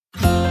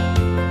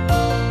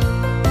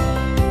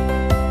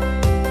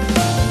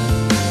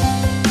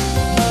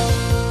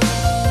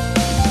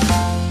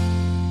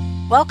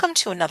Welcome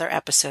to another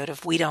episode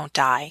of We Don't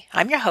Die.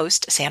 I'm your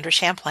host, Sandra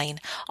Champlain,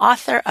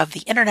 author of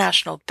the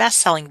international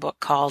best-selling book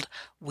called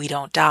We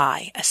Don't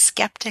Die, A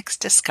Skeptic's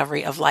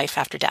Discovery of Life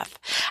After Death.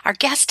 Our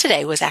guest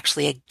today was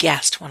actually a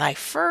guest when I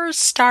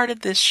first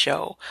started this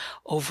show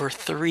over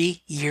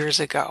 3 years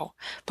ago.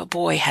 But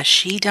boy, has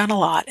she done a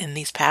lot in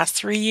these past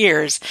 3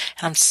 years,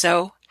 and I'm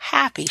so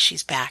happy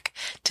she's back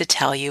to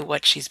tell you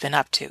what she's been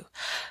up to.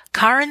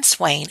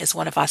 Swain is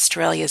one of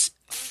Australia's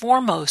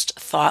foremost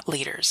thought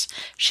leaders.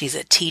 She's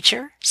a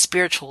teacher,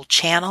 spiritual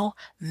channel,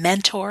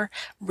 mentor,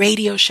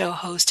 radio show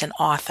host, and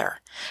author.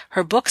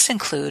 Her books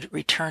include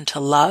Return to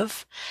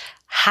Love,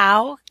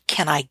 How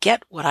Can I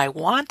Get What I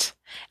Want?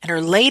 And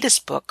her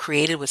latest book,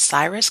 created with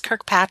Cyrus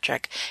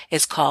Kirkpatrick,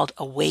 is called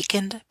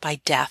Awakened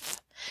by Death.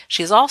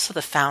 She is also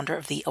the founder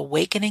of the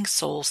Awakening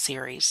Soul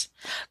series.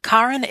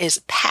 Karen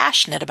is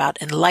passionate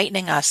about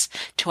enlightening us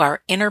to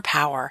our inner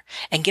power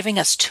and giving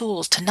us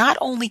tools to not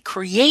only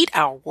create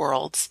our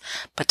worlds,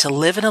 but to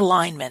live in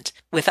alignment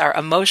with our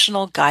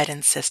emotional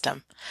guidance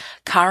system.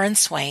 Karen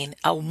Swain,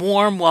 a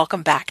warm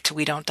welcome back to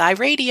We Don't Die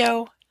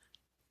Radio.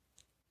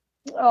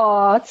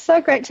 Oh, it's so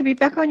great to be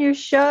back on your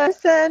show,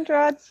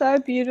 Sandra. It's so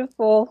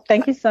beautiful.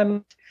 Thank you so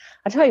much.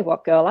 I tell you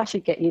what, girl, I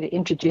should get you to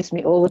introduce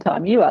me all the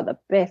time. You are the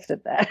best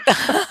at that.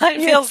 It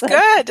feels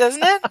good,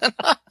 doesn't it?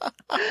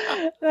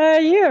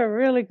 You're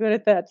really good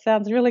at that.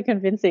 Sounds really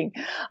convincing.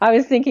 I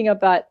was thinking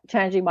about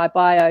changing my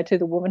bio to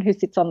the woman who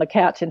sits on the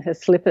couch in her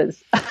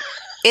slippers.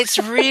 It's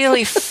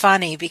really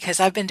funny because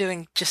I've been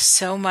doing just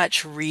so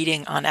much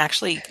reading on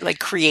actually like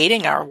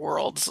creating our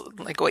worlds,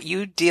 like what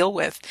you deal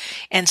with.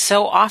 And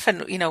so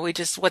often,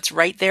 what's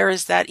right there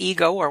is that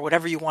ego or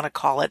whatever you want to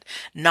call it,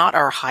 not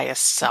our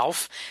highest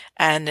self.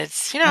 And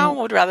it's,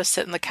 would rather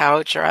sit on the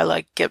couch or I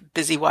like get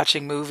busy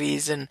watching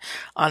movies and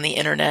on the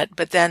internet.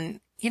 But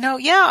then,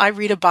 I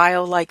read a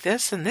bio like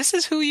this and this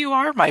is who you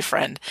are, my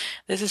friend.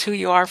 This is who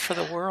you are for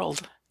the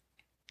world.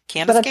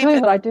 Can't escape it. But I tell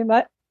you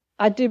what,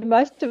 I do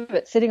most of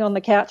it sitting on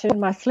the couch in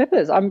my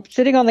slippers. I'm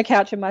sitting on the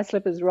couch in my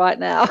slippers right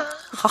now.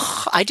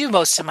 I do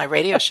most of my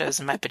radio shows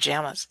in my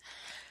pajamas.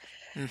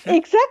 Mm-hmm.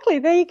 Exactly.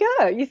 There you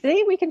go. You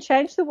see, we can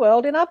change the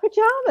world in our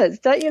pajamas.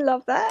 Don't you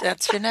love that?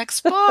 That's your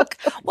next book.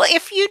 Well,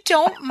 if you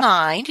don't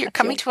mind, you're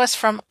coming to us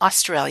from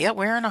Australia.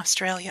 Where in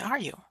Australia are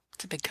you?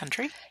 It's a big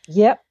country.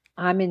 Yep.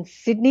 I'm in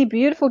Sydney,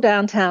 beautiful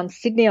downtown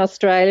Sydney,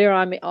 Australia.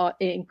 I'm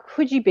in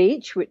Coogee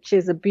Beach, which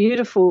is a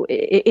beautiful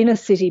inner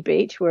city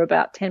beach. We're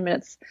about 10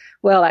 minutes.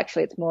 Well,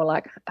 actually, it's more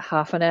like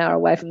half an hour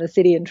away from the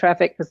city in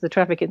traffic because the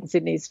traffic in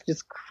Sydney is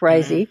just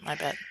crazy. I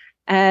bet.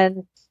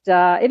 And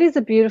it is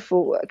a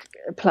beautiful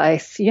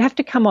place. You have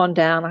to come on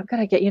down. I've got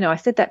to get, I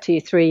said that to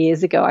you 3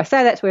 years ago. I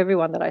say that to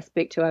everyone that I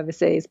speak to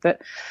overseas.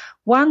 But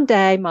one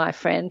day, my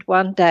friend,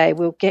 one day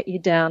we'll get you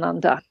down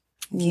under.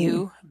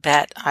 You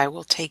bet. I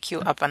will take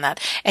you up on that.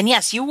 And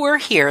yes, you were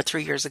here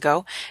 3 years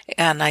ago,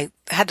 and I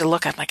had to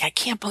look. I'm like, I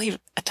can't believe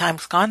a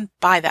time's gone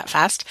by that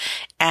fast.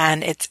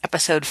 And it's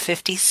episode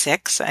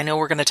 56. I know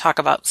we're going to talk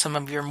about some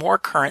of your more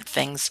current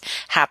things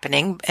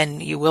happening,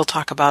 and you will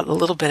talk about a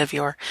little bit of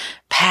your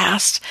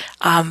past.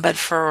 But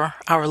for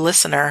our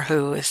listener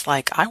who is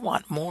like, I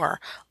want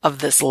more of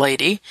this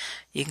lady,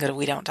 you can go to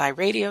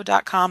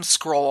WeDon'tDieRadio.com,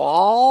 scroll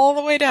all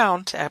the way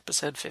down to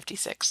episode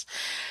 56.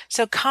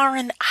 So,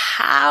 Karen,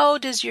 how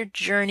does your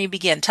journey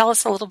begin? Tell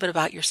us a little bit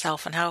about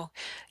yourself and how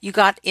you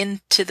got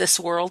into this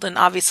world. And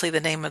obviously the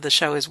name of the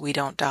show is We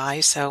Don't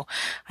Die. So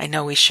I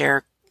know we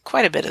share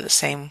quite a bit of the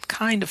same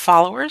kind of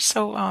followers.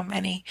 So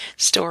any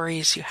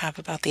stories you have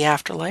about the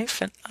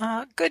afterlife, and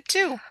good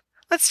too.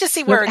 Let's just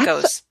see where it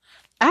goes.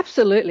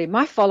 Absolutely.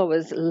 My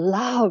followers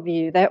love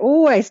you. They're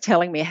always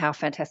telling me how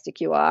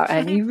fantastic you are.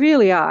 And you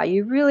really are.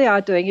 You really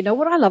are doing,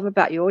 what I love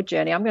about your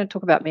journey, I'm going to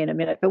talk about me in a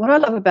minute, but what I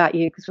love about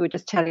you, because we were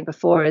just chatting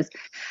before, is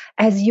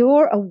as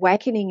you're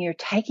awakening, you're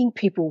taking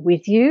people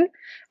with you.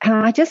 And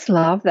I just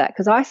love that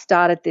because I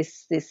started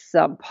this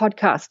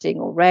podcasting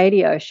or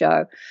radio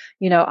show,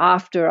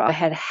 after I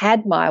had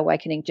had my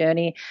awakening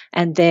journey.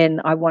 And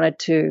then I wanted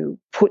to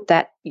put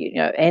that,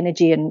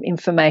 energy and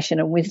information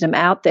and wisdom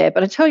out there.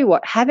 But I tell you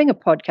what, having a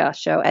podcast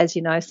show, as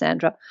you know,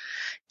 Sandra,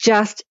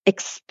 just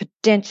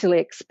exponentially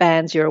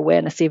expands your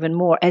awareness even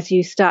more as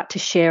you start to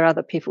share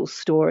other people's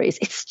stories.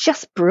 It's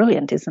just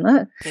brilliant, isn't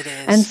it? It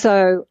is. And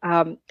so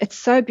it's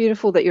so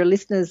beautiful that your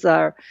listeners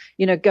are,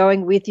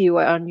 going with you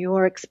on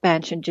your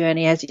expansion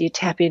journey as you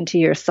tap into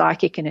your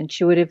psychic and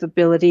intuitive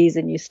abilities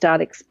and you start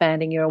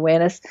expanding your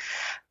awareness.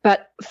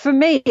 But for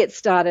me, it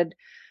started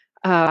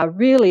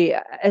really,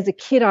 as a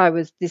kid, I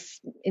was this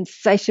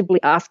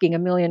insatiably asking a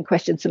million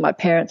questions to my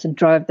parents and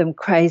drove them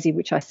crazy,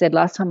 which I said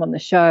last time on the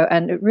show.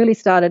 And it really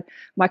started,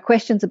 my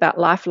questions about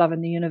life, love,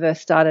 and the universe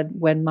started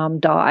when Mum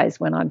dies,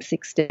 when I'm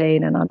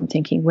 16. And I'm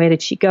thinking, where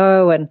did she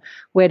go? And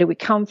where do we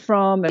come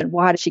from? And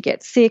why did she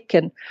get sick?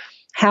 And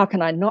how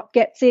can I not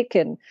get sick?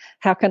 And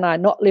how can I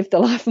not live the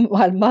life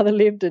my mother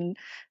lived and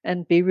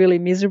be really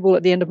miserable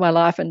at the end of my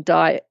life and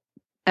die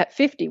at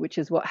 50, which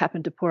is what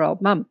happened to poor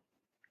old Mum.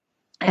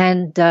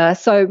 And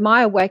so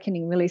my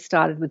awakening really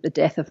started with the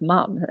death of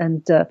Mum.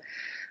 And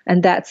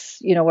And that's,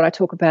 what I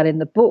talk about in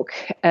the book.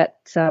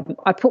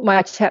 I put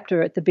my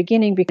chapter at the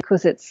beginning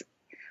because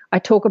I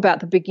talk about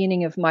the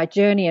beginning of my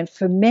journey. And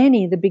for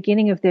many, the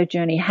beginning of their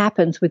journey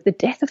happens with the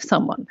death of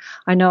someone.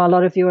 I know a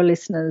lot of your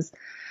listeners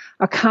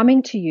are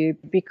coming to you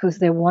because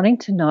they're wanting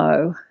to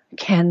know,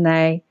 can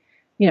they,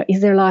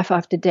 is there life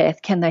after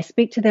death? Can they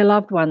speak to their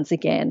loved ones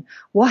again?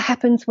 What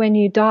happens when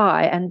you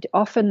die? And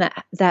often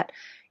that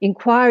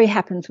inquiry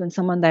happens when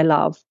someone they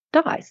love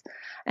dies.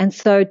 And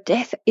so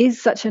death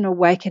is such an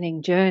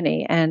awakening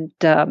journey. And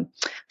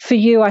for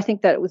you, I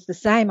think that it was the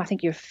same. I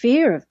think your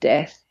fear of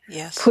death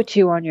put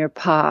you on your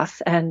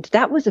path. And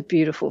that was a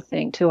beautiful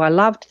thing too. I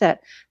loved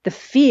that the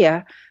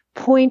fear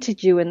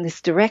pointed you in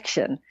this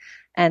direction,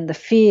 and the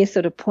fear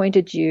sort of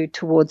pointed you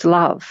towards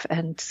love.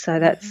 And so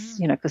that's,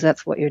 because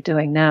that's what you're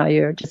doing now.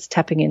 You're just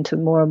tapping into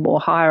more and more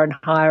higher and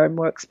higher and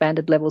more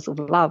expanded levels of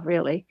love,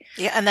 really.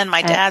 Yeah. And then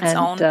my dad's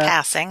own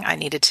passing, I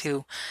needed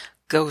to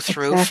go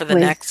through for the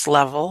next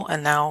level.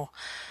 And now,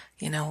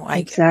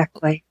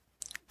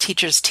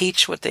 teachers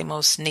teach what they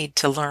most need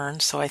to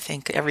learn. So I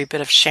think every bit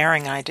of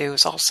sharing I do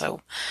is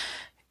also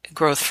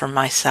growth for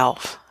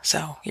myself.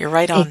 So you're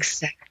right on.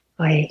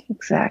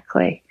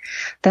 Exactly.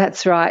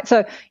 That's right.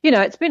 So,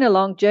 it's been a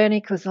long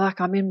journey because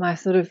I'm in my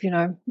sort of,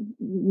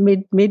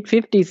 mid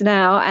 50s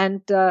now.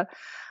 And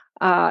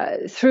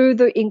through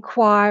the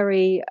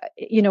inquiry,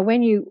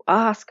 when you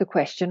ask a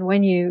question,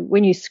 when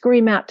you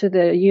scream out to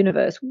the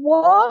universe,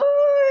 why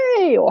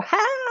or how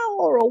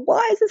or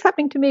why is this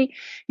happening to me,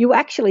 you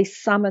actually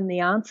summon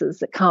the answers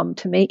that come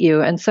to meet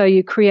you. And so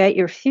you create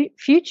your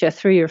future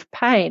through your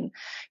pain.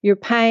 Your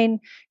pain,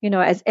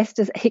 as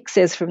Esther Hicks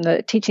says from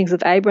the teachings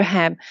of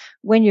Abraham,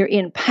 when you're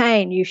in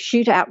pain, you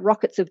shoot out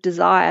rockets of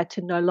desire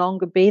to no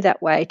longer be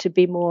that way, to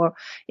be more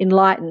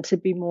enlightened, to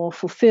be more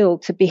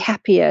fulfilled, to be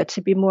happier,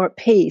 to be more at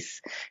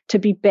peace, to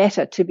be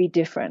better, to be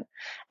different.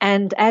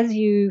 And as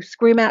you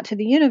scream out to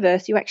the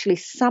universe, you actually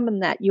summon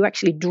that, you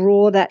actually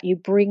draw that, you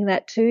bring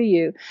that to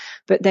you.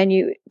 But then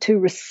to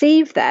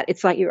receive that,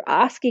 it's like you're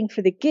asking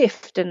for the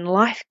gift and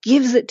life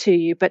gives it to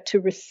you. But to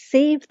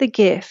receive the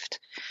gift,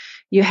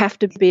 you have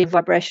to be a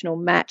vibrational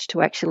match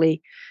to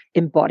actually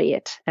embody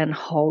it and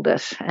hold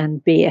it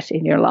and be it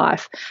in your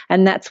life.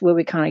 And that's where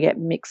we kind of get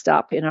mixed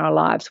up in our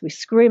lives. We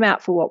scream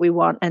out for what we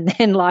want and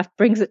then life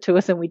brings it to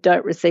us and we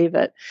don't receive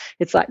it.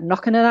 It's like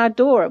knocking at our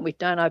door and we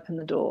don't open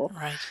the door.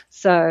 Right.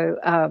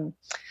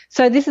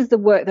 So this is the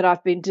work that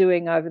I've been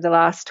doing over the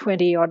last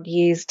 20 odd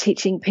years,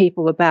 teaching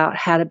people about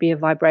how to be a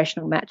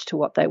vibrational match to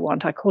what they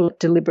want. I call it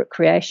deliberate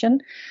creation.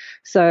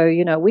 So,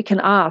 we can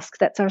ask,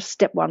 that's our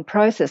step one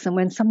process. And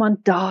when someone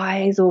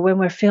dies or when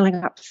we're feeling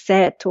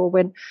upset or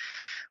when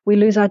we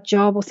lose our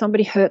job or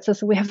somebody hurts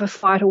us or we have a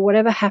fight or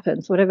whatever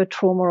happens, whatever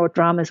trauma or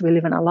dramas we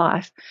live in our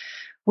life,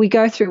 we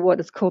go through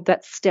what is called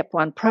that step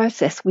one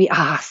process. We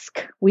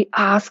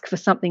ask for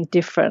something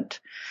different.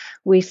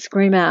 We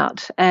scream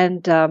out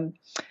and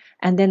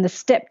then the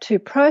step two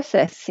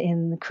process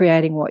in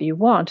creating what you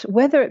want,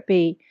 whether it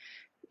be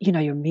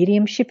your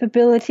mediumship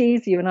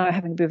abilities. You and I were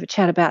having a bit of a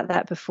chat about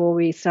that before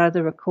we started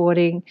the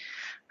recording.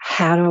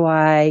 How do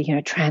I,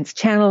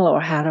 trans-channel, or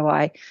how do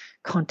I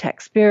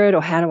contact spirit,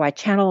 or how do I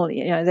channel?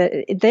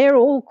 They're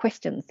all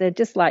questions. They're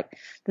just like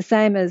the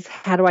same as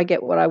how do I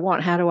get what I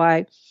want? How do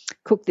I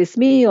cook this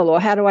meal? Or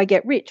how do I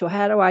get rich? Or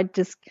how do I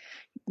just,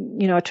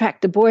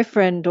 attract a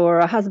boyfriend or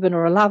a husband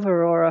or a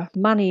lover or a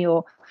money?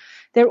 Or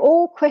they're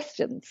all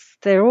questions.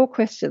 They're all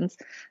questions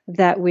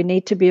that we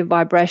need to be a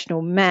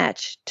vibrational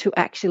match to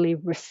actually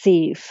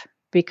receive,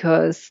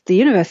 because the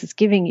universe is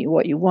giving you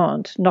what you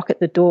want. Knock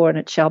at the door and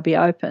it shall be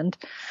opened.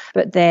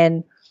 But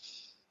then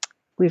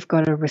we've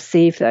got to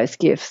receive those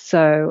gifts.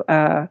 So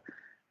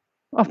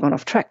I've gone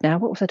off track now.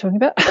 What was I talking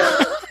about?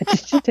 I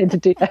just tend to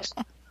do that.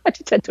 I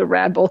just tend to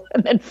ramble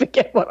and then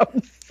forget what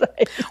I'm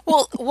saying.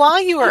 Well,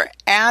 while you are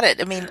at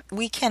it,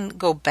 we can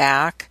go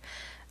back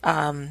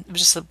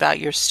just about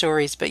your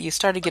stories, but you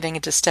started getting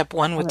into step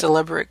one with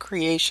deliberate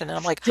creation. And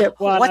I'm like,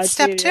 what's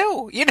step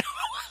two?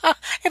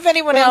 If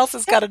anyone else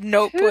has got a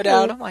note put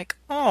out, I'm like,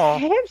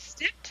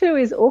 Step two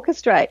is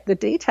orchestrate the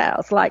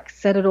details, like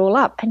set it all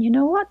up. And you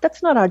know what?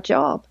 That's not our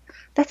job.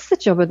 That's the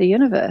job of the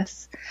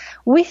universe.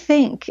 We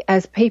think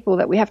as people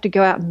that we have to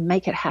go out and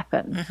make it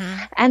happen.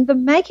 Mm-hmm. And the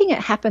making it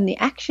happen, the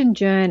action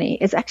journey,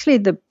 is actually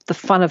the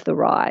fun of the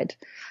ride.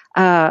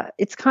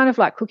 It's kind of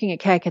like cooking a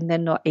cake and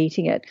then not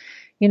eating it.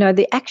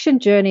 The action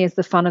journey is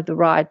the fun of the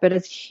ride, but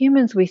as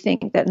humans, we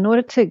think that in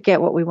order to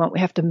get what we want, we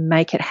have to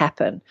make it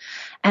happen.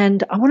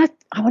 And I want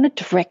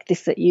to direct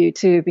this at you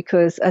too,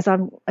 because as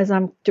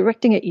I'm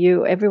directing at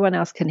you, everyone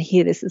else can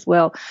hear this as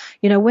well.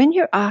 When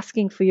you're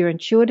asking for your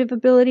intuitive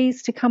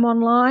abilities to come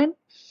online,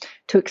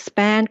 to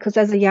expand, because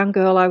as a young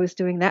girl, I was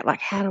doing that,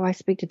 like, how do I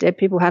speak to dead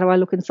people? How do I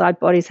look inside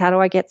bodies? How do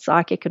I get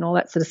psychic and all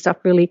that sort of stuff?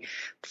 Really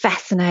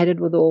fascinated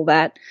with all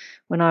that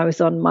when I was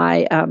on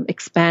my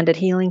expanded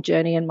healing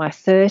journey in my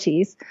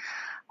 30s.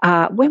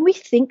 When we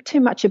think too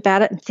much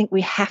about it and think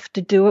we have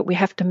to do it, we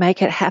have to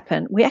make it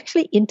happen, we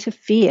actually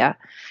interfere.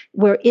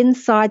 We're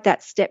inside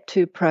that step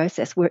 2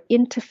 process. We're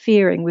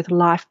interfering with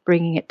life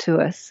bringing it to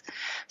us.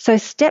 So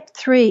step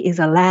 3 is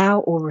allow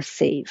or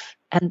receive.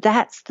 And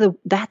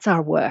that's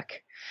our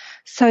work.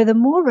 So the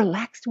more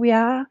relaxed we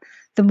are,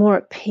 the more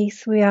at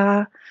peace we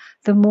are,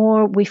 the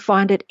more we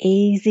find it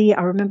easy.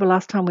 I remember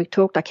last time we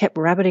talked, I kept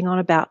rabbiting on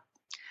about,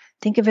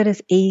 think of it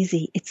as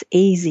easy. It's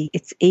easy.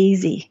 It's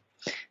easy.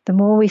 The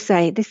more we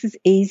say, this is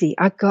easy,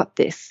 I got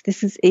this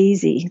is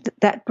easy,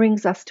 that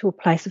brings us to a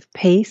place of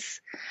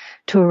peace,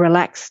 to a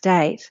relaxed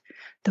state.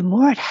 The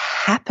more it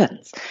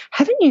happens.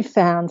 Haven't you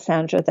found,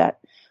 Sandra, that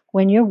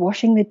when you're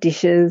washing the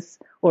dishes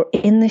or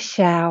in the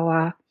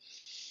shower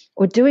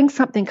or doing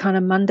something kind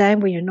of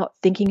mundane where you're not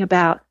thinking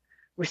about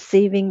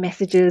receiving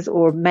messages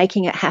or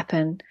making it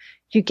happen,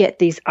 you get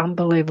these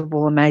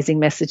unbelievable, amazing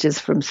messages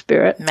from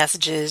Spirit?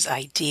 Messages,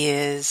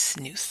 ideas,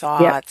 new Yep,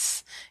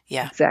 thoughts.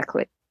 Yeah.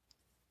 exactly.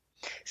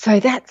 So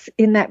that's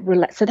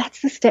so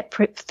that's the step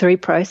 3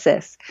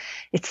 process.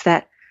 It's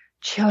that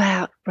chill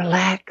out,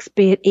 relax,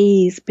 be at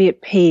ease, be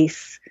at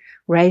peace,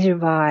 raise your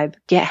vibe,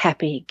 get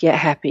happy, get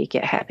happy,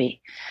 get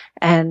happy.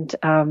 And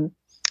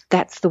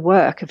that's the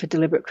work of a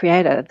deliberate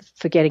creator,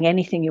 for getting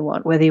anything you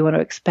want, whether you want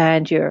to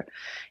expand your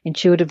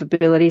intuitive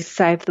abilities,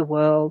 save the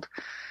world,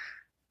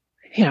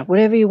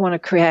 whatever you want to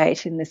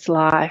create in this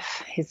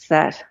life, is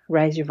that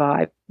raise your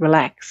vibe,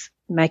 relax,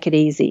 make it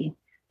easy,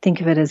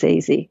 think of it as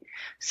easy.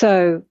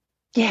 So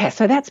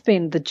that's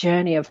been the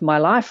journey of my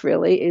life,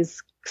 really,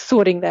 is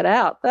sorting that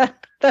out.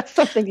 That's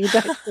something you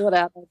don't sort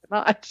out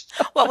overnight.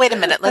 Well, wait a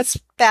minute. Let's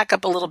back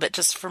up a little bit,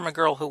 just from a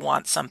girl who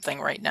wants something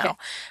right now, Okay.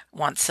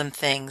 wants some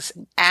things.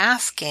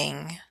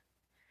 Asking,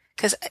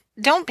 because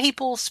don't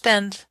people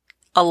spend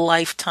a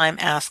lifetime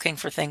asking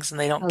for things and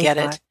they don't get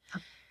Alive.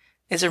 it?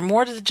 Is there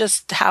more to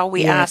just how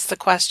we Yeah. ask the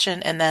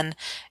question? And then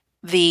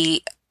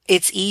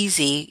it's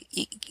easy,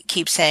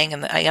 keep saying,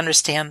 and I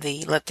understand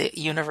let the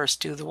universe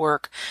do the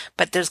work,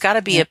 but there's got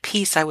to be Yeah. a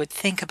piece, I would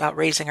think, about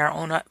raising our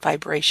own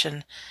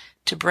vibration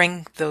to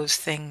bring those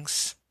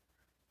things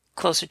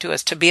closer to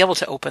us, to be able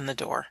to open the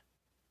door.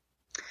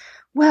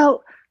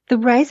 Well, the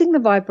raising the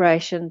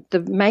vibration, the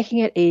making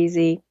it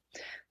easy,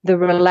 the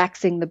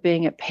relaxing, the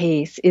being at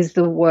peace is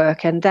the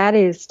work, and that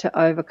is to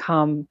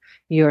overcome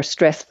your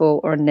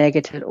stressful or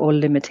negative or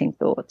limiting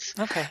thoughts.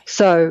 Okay.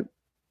 So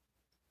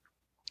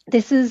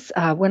this is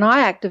when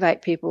I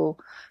activate people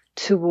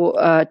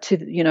to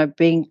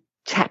being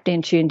tapped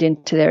in, tuned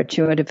into their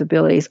intuitive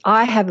abilities.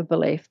 I have a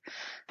belief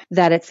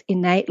that it's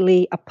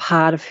innately a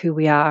part of who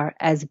we are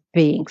as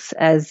beings,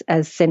 as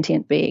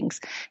sentient beings.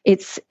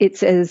 It's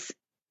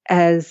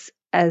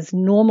as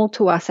normal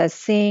to us as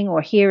seeing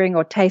or hearing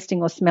or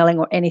tasting or smelling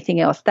or anything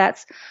else.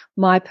 That's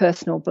my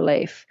personal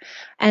belief.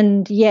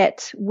 And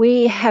yet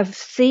we have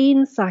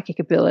seen psychic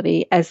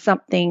ability as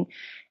something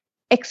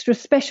extra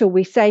special.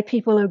 We say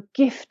people are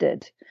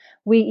gifted.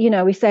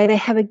 We say they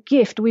have a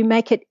gift. We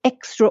make it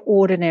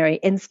extraordinary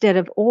instead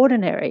of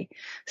ordinary.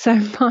 So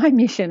my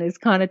mission is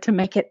kind of to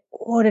make it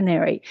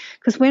ordinary,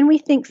 because when we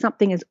think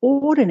something is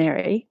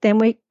ordinary, then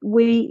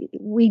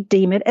we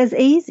deem it as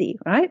easy,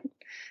 right?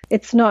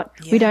 It's not,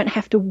 we don't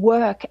have to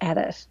work at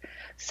it.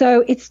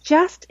 So it's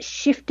just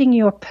shifting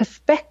your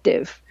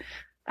perspective.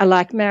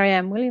 Like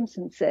Marianne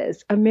Williamson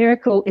says, a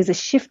miracle is a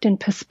shift in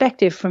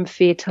perspective from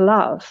fear to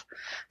love.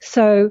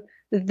 So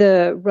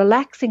the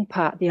relaxing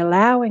part, the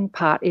allowing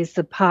part, is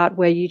the part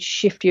where you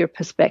shift your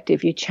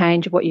perspective, you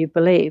change what you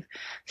believe.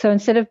 So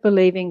instead of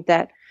believing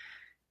that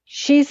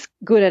she's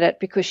good at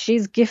it because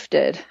she's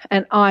gifted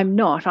and I'm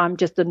not, I'm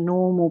just a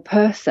normal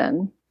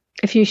person,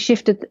 if you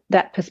shifted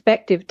that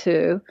perspective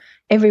to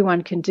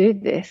everyone can do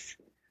this,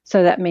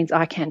 so that means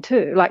I can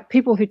too. Like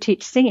people who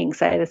teach singing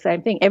say the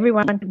same thing.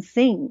 Everyone can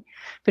sing.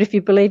 But if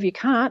you believe you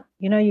can't,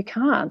 you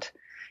can't.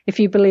 If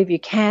you believe you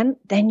can,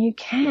 then you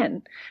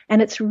can.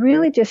 And it's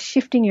really just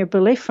shifting your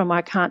belief from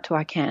I can't to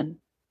I can.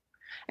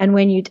 And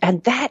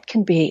that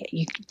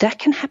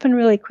can happen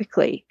really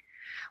quickly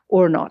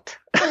or not,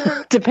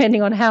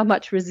 depending on how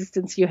much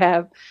resistance you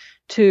have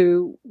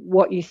to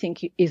what you think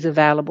is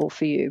available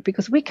for you.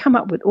 Because we come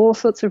up with all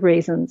sorts of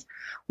reasons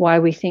why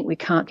we think we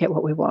can't get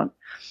what we want.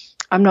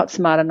 I'm not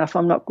smart enough.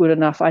 I'm not good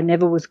enough. I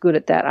never was good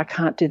at that. I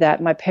can't do that.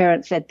 My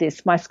parents said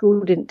this. My school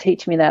didn't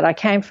teach me that. I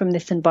came from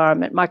this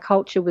environment. My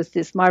culture was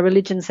this. My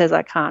religion says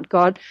I can't.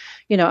 God,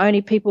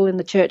 only people in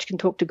the church can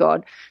talk to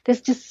God.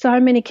 There's just so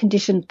many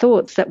conditioned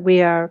thoughts that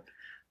we are,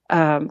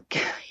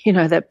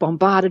 that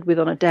bombarded with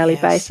on a daily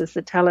basis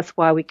that tell us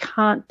why we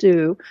can't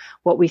do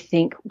what we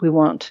think we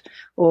want,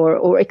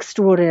 or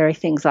extraordinary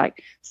things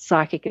like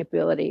psychic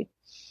ability.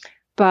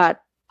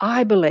 But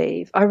I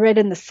believe, I read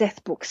in the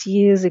Seth books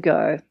years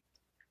ago,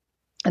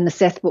 and the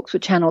Seth books were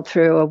channeled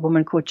through a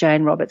woman called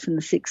Jane Roberts in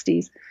the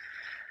 60s,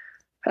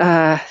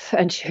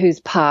 and who's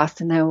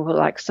passed, and they were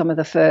like some of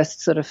the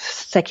first sort of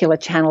secular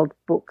channeled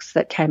books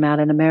that came out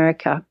in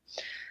America,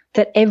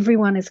 that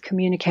everyone is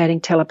communicating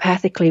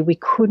telepathically. We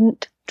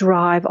couldn't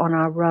drive on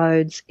our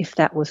roads if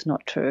that was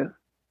not true.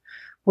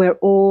 we're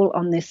all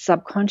on this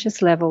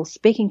subconscious level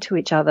speaking to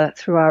each other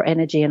through our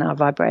energy and our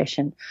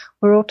vibration.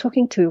 We're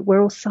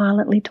all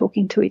silently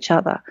talking to each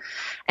other.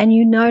 And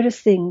you notice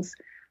things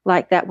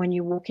like that when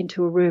you walk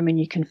into a room and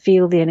you can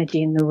feel the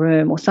energy in the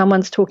room, or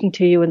someone's talking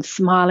to you and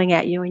smiling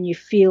at you and you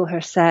feel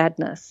her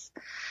sadness.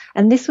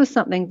 And this was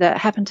something that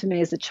happened to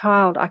me as a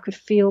child. I could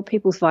feel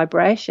people's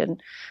vibration,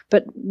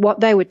 but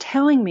what they were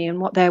telling me and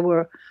what they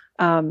were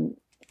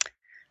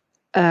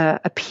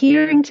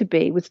appearing to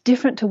be was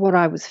different to what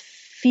I was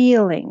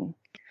feeling.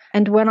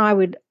 And when I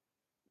would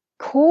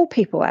call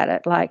people at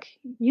it, like,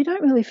 you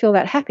don't really feel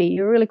that happy,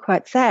 you're really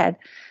quite sad,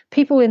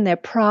 people in their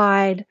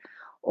pride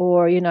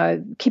or,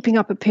 keeping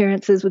up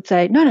appearances would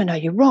say, no,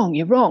 you're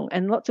wrong.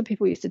 And lots of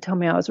people used to tell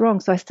me I was wrong.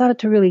 So I started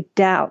to really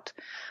doubt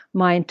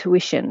my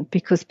intuition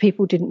because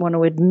people didn't want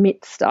to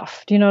admit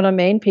stuff. Do you know what I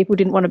mean? People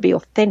didn't want to be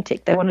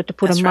authentic. They wanted to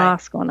put a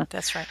mask on it.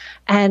 That's right.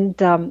 And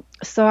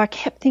so I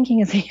kept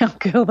thinking as a young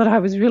girl that I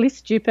was really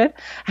stupid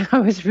and I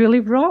was really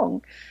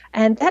wrong.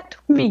 And that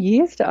took me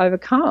years to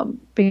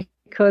overcome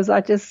because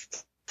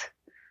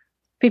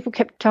people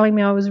kept telling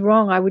me I was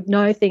wrong. I would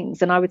know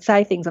things and I would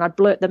say things and I'd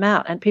blurt them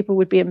out and people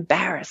would be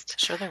embarrassed.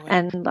 Sure they would.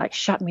 And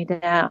shut me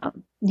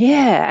down.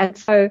 Yeah. And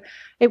so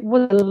it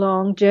was a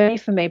long journey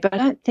for me, but I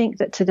don't think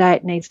that today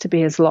it needs to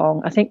be as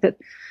long. I think that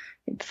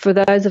for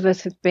those of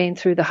us who've been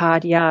through the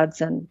hard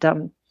yards and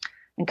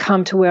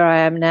come to where I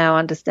am now,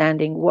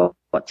 understanding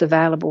what's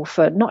available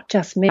for not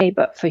just me,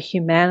 but for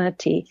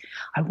humanity,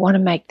 I want to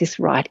make this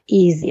ride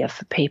easier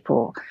for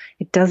people.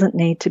 It doesn't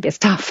need to be as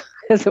tough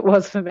as it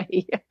was for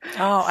me.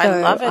 Oh,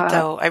 I love it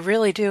though. I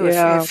really do.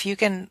 Yeah. If you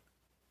can,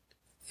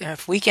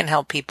 if we can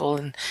help people,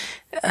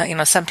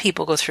 and some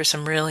people go through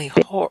some really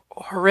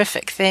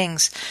horrific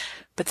things,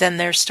 but then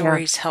their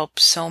stories help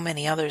so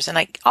many others. And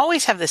I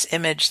always have this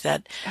image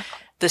that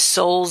the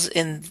souls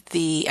in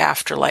the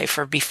afterlife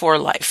or before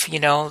life,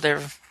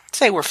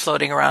 we're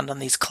floating around on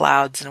these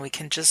clouds and we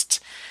can just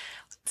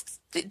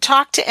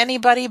talk to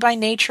anybody by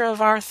nature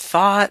of our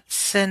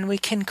thoughts, and we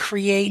can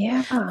create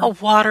a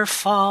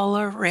waterfall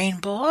or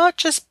rainbow. Oh,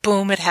 just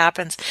boom, it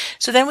happens.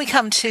 So then we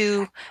come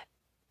to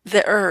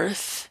the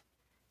earth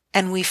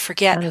and we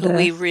forget who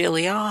we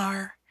really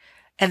are.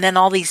 And then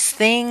all these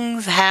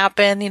things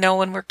happen,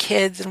 when we're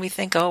kids and we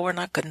think, oh, we're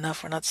not good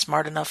enough, we're not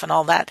smart enough and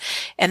all that.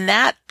 And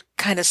that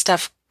kind of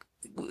stuff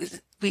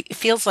it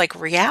feels like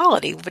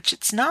reality, which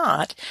it's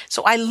not.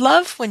 So I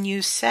love when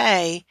you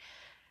say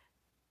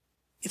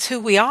it's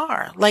who we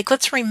are.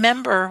 Let's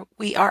remember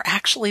we are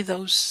actually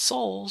those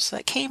souls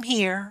that came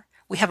here.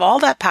 We have all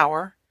that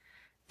power.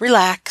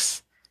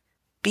 Relax.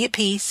 Be at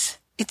peace.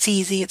 It's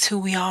easy. It's who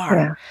we are.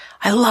 Yeah.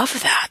 I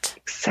love that.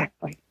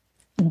 Exactly.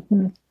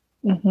 Mm-hmm.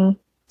 Mm-hmm.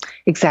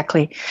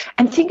 Exactly.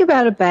 And think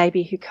about a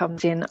baby who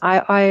comes in.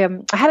 I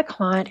had a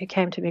client who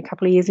came to me a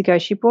couple of years ago.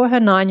 She brought her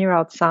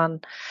 9-year-old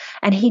son,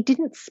 and he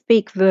didn't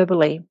speak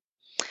verbally.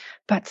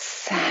 But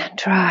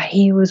Sandra,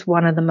 he was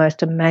one of the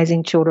most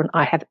amazing children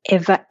I have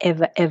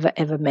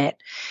ever met.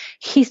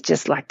 He's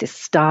just like this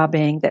star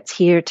being that's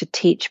here to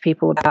teach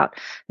people about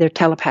their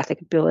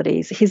telepathic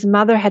abilities. His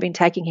mother had been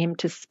taking him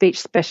to speech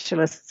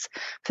specialists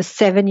for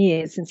 7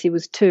 years since he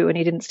was 2 and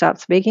he didn't start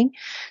speaking.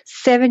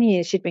 7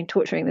 years she'd been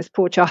torturing this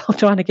poor child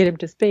trying to get him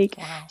to speak.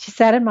 Wow. She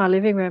sat in my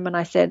living room and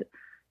I said,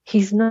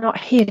 he's not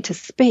here to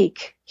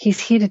speak. He's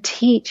here to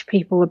teach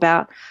people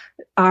about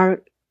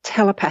our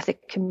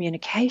telepathic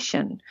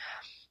communication.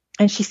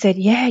 And she said,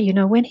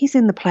 when he's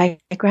in the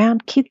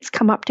playground, kids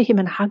come up to him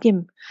and hug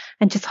him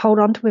and just hold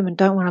on to him and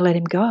don't want to let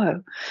him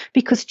go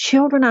because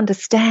children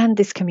understand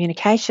this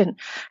communication.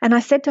 And I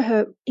said to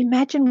her,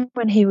 imagine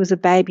when he was a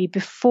baby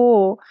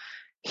before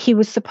he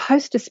was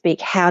supposed to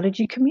speak. How did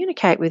you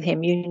communicate with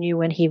him? You knew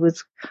when he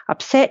was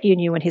upset. You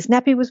knew when his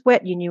nappy was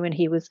wet. You knew when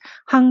he was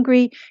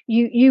hungry.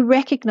 You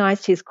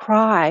recognized his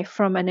cry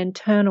from an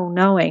internal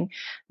knowing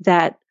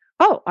that,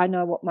 oh, I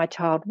know what my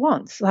child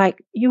wants.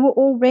 You were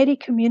already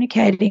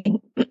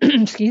communicating,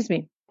 excuse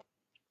me,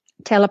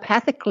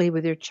 telepathically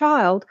with your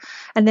child.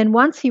 And then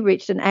once he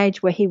reached an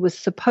age where he was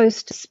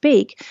supposed to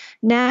speak,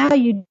 now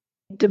you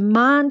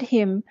demand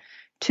him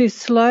to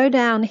slow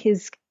down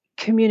his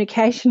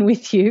communication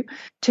with you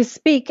to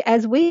speak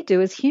as we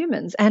do as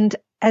humans. And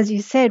as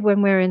you said,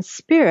 when we're in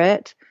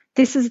spirit,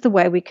 this is the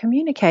way we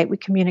communicate. We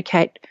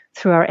communicate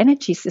through our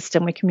energy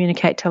system. We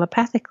communicate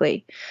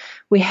telepathically.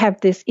 We have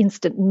this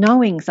instant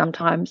knowing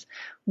sometimes,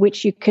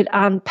 which you could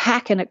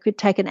unpack and it could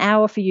take an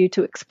hour for you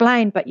to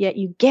explain, but yet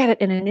you get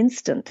it in an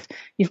instant.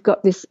 You've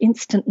got this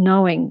instant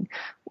knowing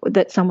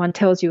that someone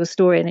tells you a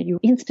story and you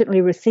instantly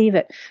receive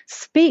it.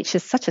 Speech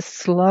is such a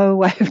slow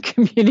way of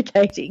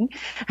communicating,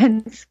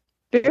 and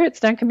spirits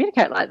don't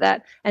communicate like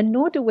that, and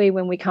nor do we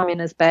when we come in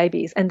as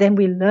babies. And then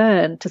we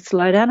learn to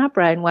slow down our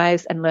brain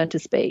waves and learn to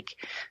speak.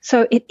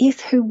 So it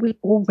is who we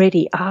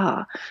already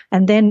are.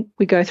 And then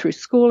we go through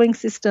schooling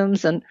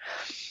systems and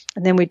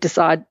then we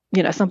decide,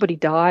 somebody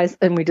dies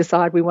and we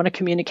decide we want to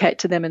communicate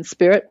to them in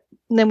spirit.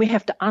 And then we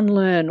have to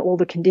unlearn all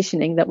the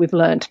conditioning that we've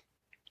learned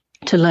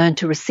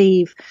to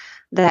receive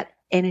that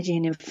energy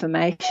and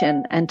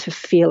information and to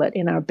feel it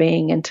in our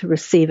being and to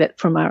receive it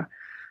from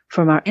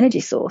from our energy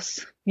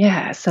source.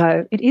 Yeah,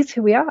 so it is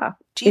who we are.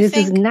 Do It you is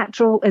as think,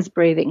 natural as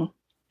breathing.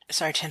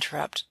 sorry to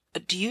interrupt,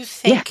 but do you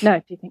Yeah, think no,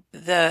 do you think?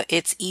 the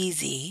it's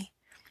easy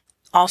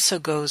also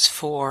goes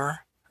for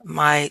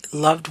my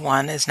loved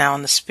one is now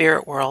in the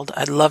spirit world?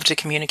 I'd love to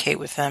communicate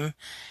with them.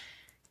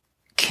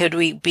 Could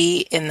we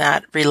be in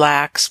that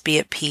relax, be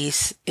at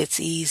peace, it's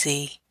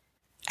easy,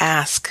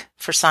 ask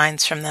for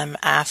signs from them,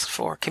 ask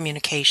for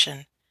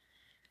communication?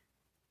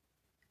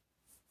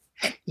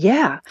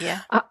 Yeah.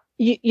 Yeah.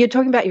 You're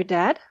talking about your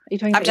dad? Are you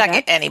talking I'm about your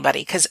talking dad?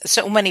 anybody, because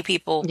so many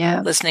people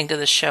Yeah, listening to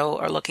the show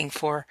are looking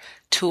for I'm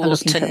tools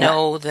looking to for that.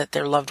 know that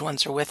their loved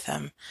ones are with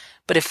them.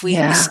 But if we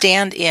Yeah.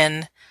 stand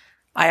in,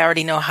 I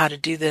already know how to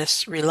do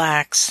this,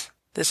 relax.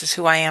 This is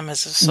who I am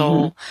as a Hmm.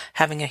 soul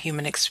having a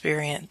human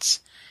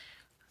experience.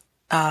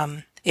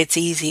 It's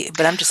easy,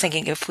 but I'm just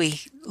thinking if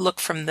we look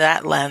from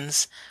that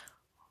lens,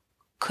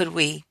 could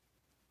we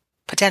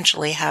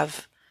potentially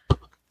have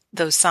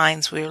those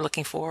signs we were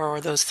looking for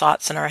or those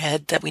thoughts in our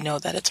head that we know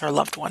that it's our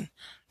loved one?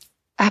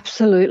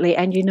 Absolutely.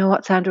 And you know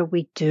what, Sandra?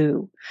 We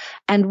do.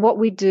 And what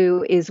we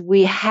do is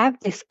we have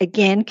this,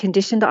 again,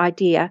 conditioned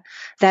idea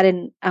that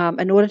in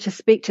order to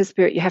speak to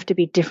spirit, you have to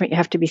be different, you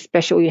have to be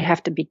special, you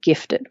have to be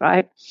gifted,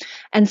 right?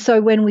 And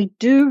so when we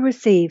do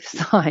receive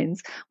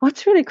signs,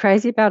 what's really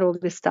crazy about all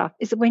this stuff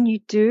is that when you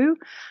do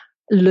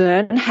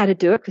learn how to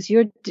do it, because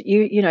you're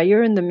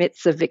in the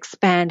midst of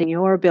expanding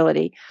your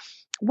ability,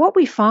 what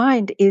we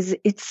find is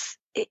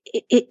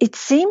it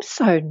seems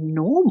so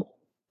normal.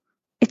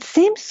 It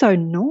seems so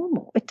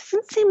normal. It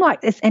doesn't seem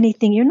like there's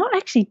anything, you're not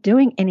actually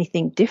doing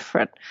anything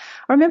different.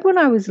 I remember when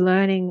I was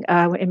learning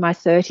in my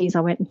 30s,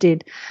 I went and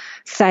did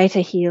theta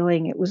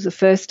healing. It was the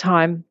first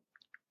time.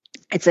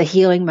 It's a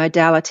healing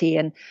modality,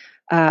 and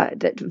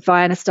that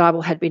Vienna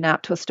Steibel had been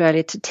out to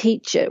Australia to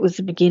teach it. It was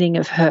the beginning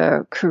of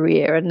her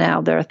career, and now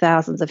there are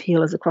thousands of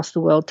healers across the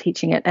world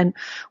teaching it. And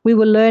we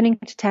were learning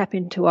to tap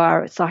into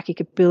our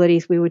psychic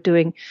abilities. We were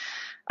doing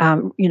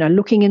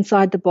looking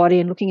inside the body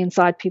and looking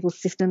inside people's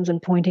systems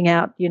and pointing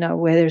out,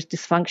 where there's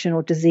dysfunction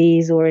or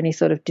disease or any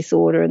sort of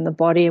disorder in the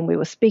body. And we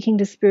were speaking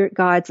to spirit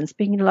guides and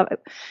speaking to love.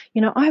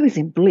 I was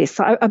in bliss.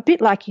 A bit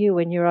like you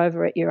when you're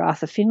over at your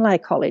Arthur Finlay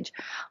College.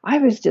 I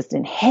was just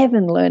in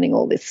heaven learning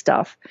all this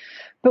stuff.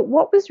 But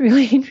what was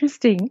really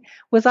interesting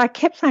was I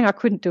kept saying I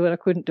couldn't do it, I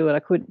couldn't do it, I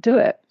couldn't do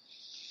it.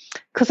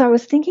 Because I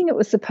was thinking it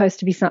was supposed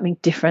to be something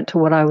different to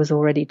what I was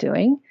already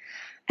doing.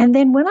 And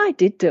then when I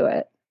did do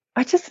it,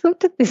 I just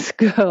looked at this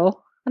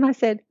girl and I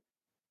said,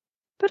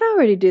 but I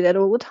already do that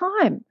all the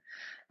time.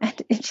 And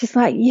she's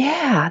like,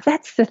 yeah,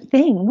 that's the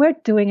thing. We're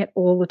doing it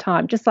all the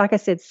time. Just like I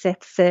said,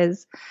 Seth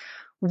says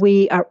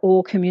we are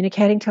all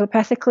communicating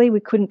telepathically. We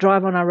couldn't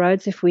drive on our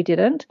roads if we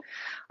didn't.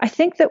 I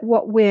think that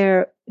what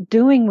we're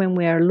doing when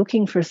we're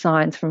looking for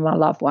signs from our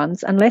loved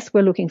ones, unless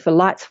we're looking for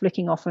lights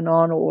flicking off and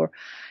on or,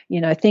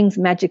 things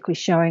magically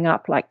showing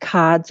up like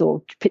cards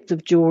or bits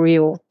of jewelry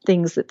or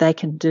things that they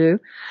can do,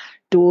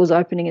 doors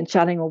opening and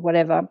shutting or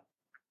whatever,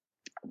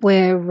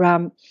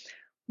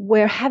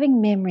 we're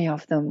having memory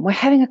of them. We're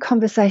having a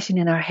conversation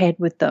in our head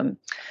with them.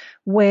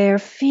 We're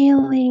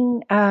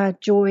feeling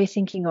joy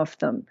thinking of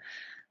them.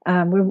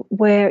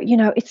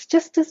 It's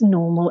just as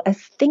normal as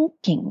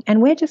thinking.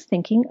 And we're just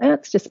thinking, oh,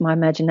 it's just my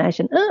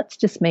imagination. Oh, it's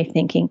just me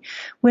thinking.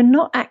 We're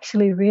not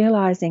actually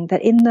realizing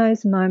that in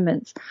those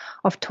moments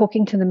of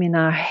talking to them in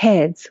our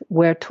heads,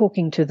 we're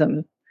talking to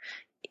them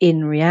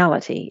in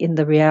reality, in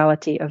the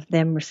reality of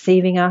them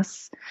receiving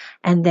us.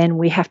 And then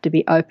we have to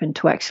be open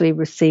to actually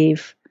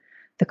receive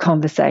the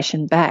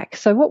conversation back.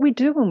 So what we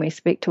do when we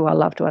speak to our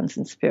loved ones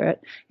in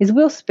spirit is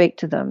we'll speak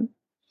to them,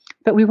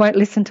 but we won't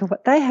listen to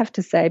what they have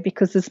to say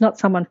because there's not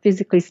someone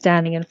physically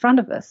standing in front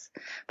of us.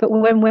 But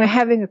when we're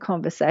having a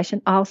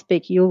conversation, I'll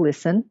speak, you'll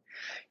listen.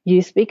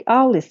 You speak,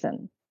 I'll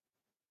listen.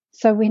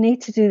 So we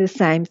need to do the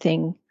same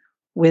thing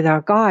with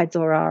our guides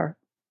or our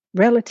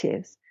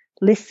relatives.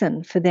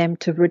 Listen for them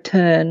to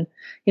return.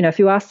 If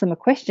you ask them a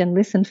question,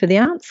 listen for the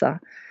answer.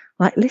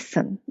 Like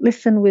listen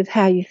with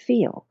how you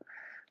feel.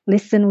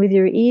 Listen with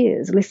your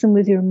ears. Listen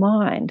with your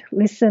mind.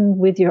 Listen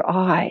with your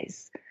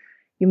eyes.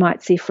 You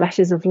might see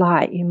flashes of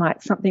light.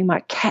 Something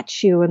might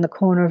catch you in the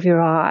corner of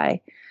your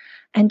eye.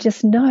 And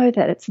just know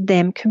that it's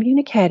them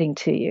communicating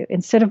to you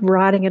instead of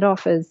writing it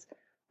off as,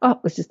 oh,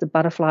 it was just a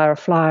butterfly or a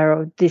fly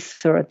or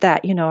this or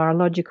that. Our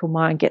logical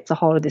mind gets a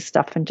hold of this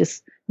stuff and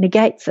just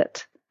negates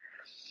it.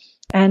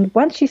 And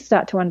once you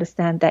start to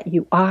understand that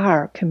you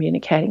are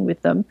communicating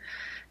with them,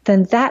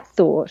 then that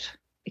thought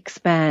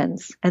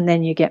expands and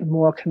then you get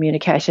more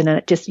communication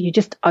and you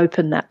just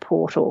open that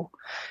portal.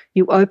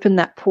 You open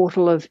that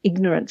portal of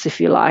ignorance, if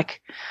you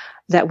like,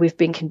 that we've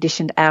been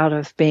conditioned out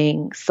of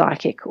being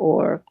psychic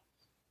or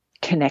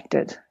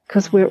connected,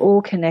 because we're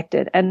all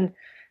connected. And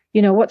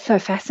what's so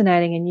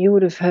fascinating, and you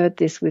would have heard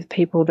this with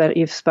people that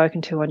you've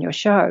spoken to on your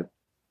show,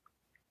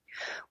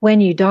 when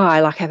you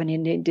die, like have an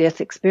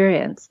near-death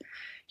experience,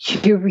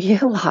 you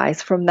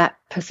realize from that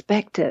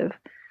perspective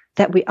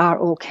that we are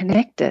all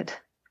connected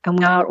and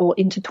we are all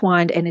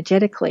intertwined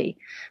energetically,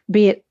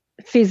 be it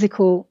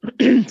physical,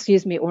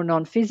 excuse me, or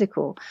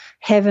non-physical.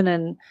 Heaven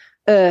and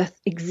earth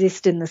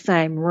exist in the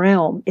same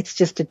realm. It's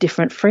just a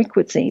different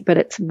frequency, but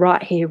it's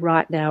right here,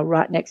 right now,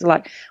 right next.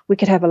 Like we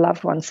could have a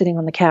loved one sitting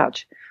on the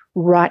couch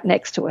right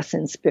next to us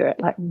in spirit,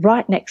 like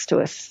right next to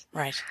us.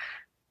 Right.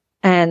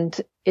 And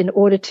in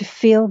order to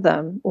feel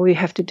them, all you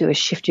have to do is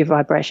shift your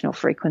vibrational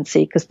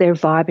frequency because they're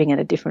vibing at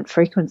a different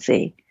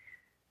frequency.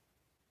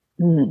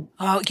 Mm.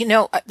 Oh,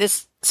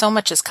 this so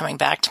much is coming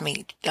back to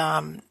me.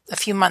 A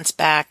few months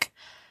back,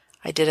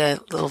 I did a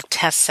little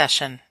test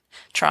session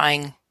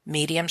trying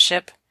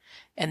mediumship,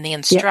 and the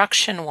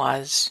instruction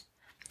was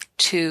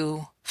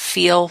to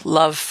feel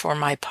love for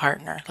my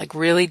partner, like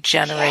really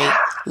generate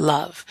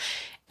love.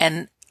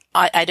 And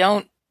I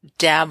don't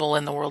dabble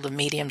in the world of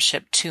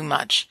mediumship too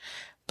much,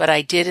 but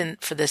I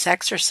didn't for this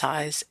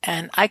exercise.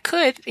 And I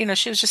could,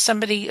 she was just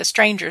somebody, a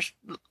stranger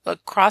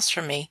across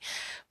from me,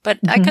 but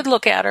I could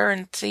look at her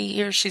and see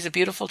here she's a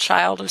beautiful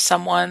child of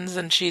someone's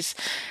and she's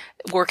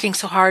working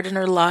so hard in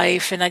her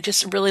life. And I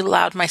just really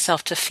allowed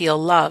myself to feel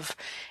love.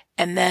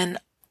 And then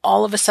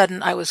all of a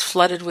sudden I was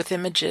flooded with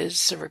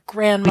images of her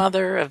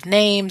grandmother, of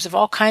names, of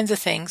all kinds of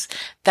things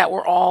that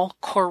were all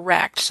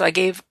correct. So I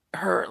gave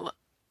her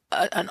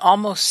an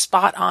almost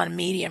spot on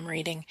medium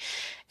reading.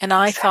 And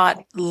I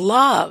thought,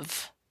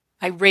 love.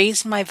 I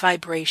raised my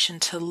vibration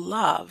to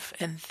love.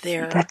 And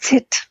that's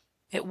it.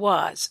 It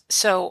was.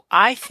 So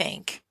I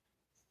think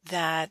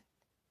that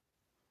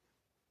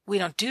we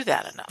don't do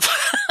that enough.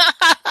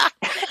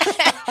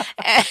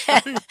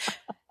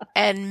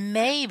 and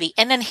maybe,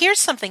 and then here's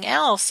something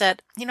else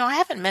that, I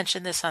haven't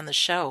mentioned this on the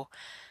show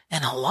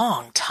in a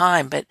long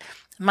time, but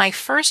my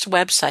first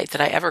website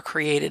that I ever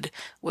created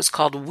was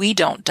called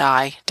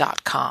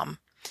WeDon'tDie.com.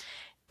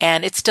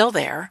 And it's still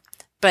there,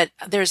 but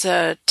there's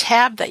a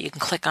tab that you can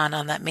click on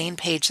that main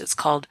page that's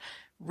called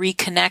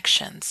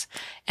Reconnections.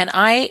 And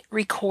I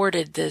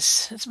recorded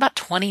this, it's about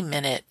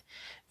 20-minute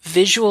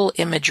visual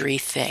imagery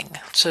thing.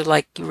 So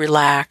like you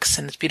relax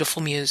and it's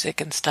beautiful music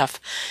and stuff,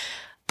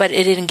 but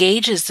it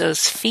engages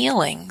those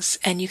feelings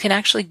and you can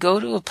actually go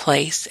to a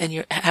place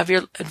and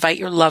invite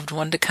your loved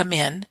one to come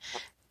in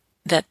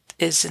that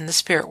is in the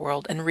spirit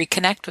world and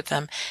reconnect with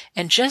them.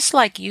 And just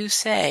like you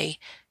say,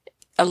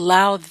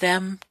 allow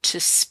them to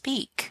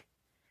speak.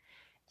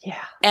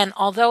 Yeah. And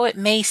although it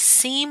may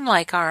seem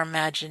like our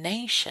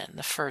imagination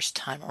the first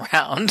time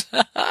around,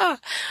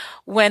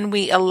 when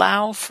we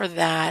allow for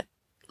that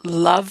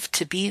love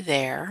to be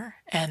there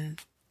and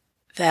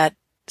that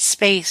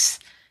space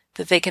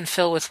that they can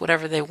fill with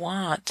whatever they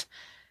want,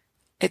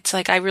 it's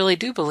like I really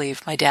do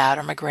believe my dad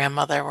or my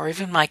grandmother or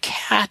even my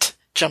cat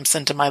jumps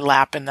into my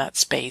lap in that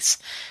space.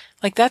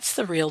 Like that's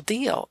the real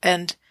deal.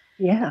 And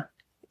yeah,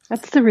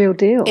 that's the real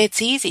deal.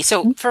 It's easy.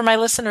 So for my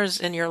listeners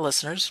and your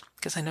listeners,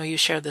 because I know you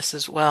share this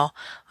as well,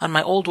 on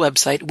my old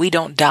website,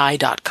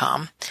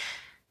 WeDon'tDie.com,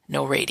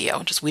 no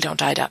radio, just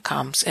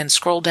WeDon'tDie.com, and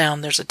scroll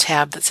down, there's a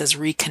tab that says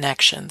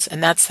Reconnections,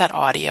 and that's that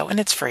audio, and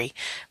it's free,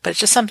 but it's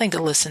just something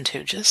to listen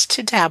to, just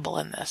to dabble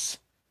in this.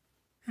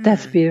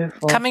 That's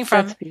beautiful. Coming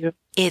from,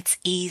 it's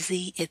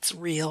easy, it's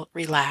real,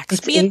 relax,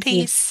 it's be easy. at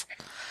peace.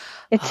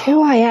 It's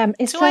who I am.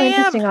 It's so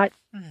interesting.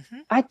 Mm-hmm.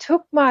 I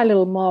took my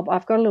little mob.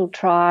 I've got a little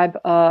tribe.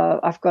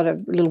 I've got a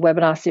little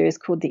webinar series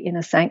called the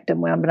Inner Sanctum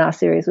webinar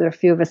series where a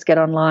few of us get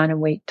online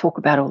and we talk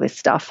about all this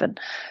stuff. And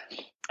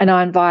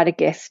I invite a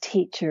guest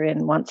teacher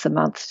in once a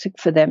month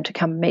for them to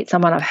come and meet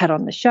someone I've had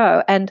on the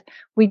show. And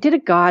we did a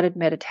guided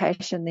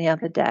meditation the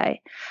other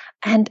day.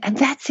 And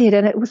that's it.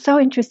 And it was so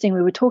interesting.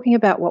 We were talking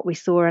about what we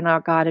saw in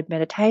our guided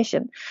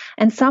meditation.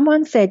 And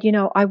someone said,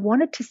 I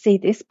wanted to see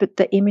this, but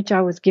the image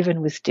I was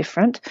given was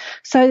different.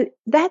 So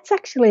that's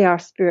actually our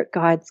spirit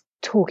guides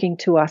talking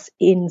to us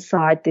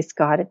inside this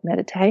guided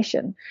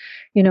meditation.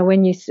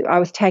 I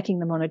was taking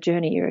them on a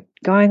journey, you're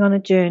going on a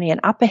journey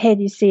and up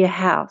ahead you see a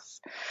house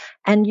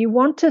and you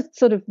want to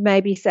sort of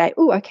maybe say,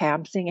 oh, okay,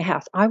 I'm seeing a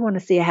house. I want to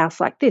see a house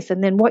like this.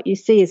 And then what you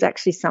see is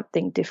actually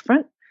something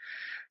different.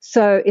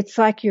 So it's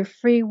like your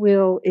free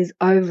will is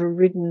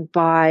overridden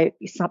by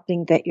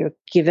something that you're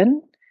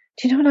given.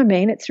 Do you know what I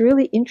mean? It's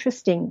really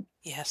interesting.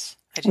 Yes,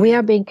 I do. We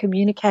are being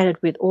communicated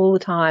with all the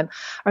time.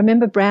 I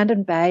remember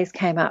Brandon Bays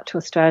came out to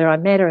Australia. I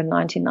met her in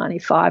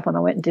 1995 when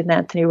I went and did an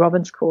Anthony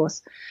Robbins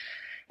course.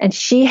 And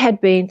she had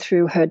been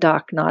through her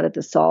dark night of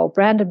the soul.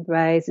 Brandon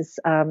Bays is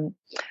an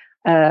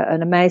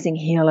amazing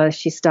healer.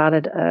 She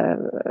started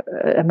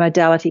a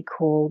modality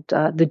called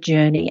The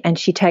Journey, and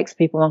she takes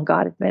people on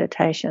guided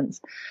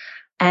meditations.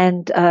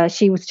 And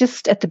she was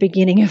just at the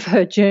beginning of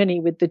her journey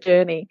with The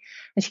Journey.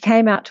 And she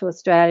came out to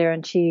Australia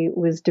and she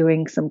was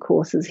doing some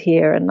courses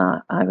here and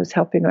I was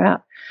helping her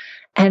out.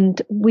 And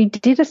we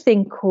did a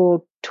thing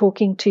called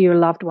Talking to Your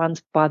Loved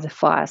Ones by the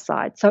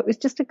Fireside. So it was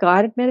just a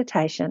guided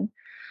meditation.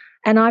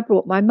 And I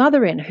brought my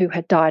mother in who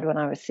had died when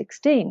I was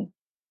 16.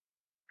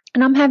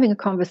 And I'm having a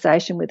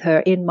conversation with her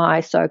in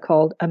my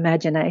so-called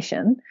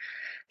imagination,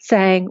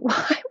 saying,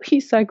 why were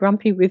you so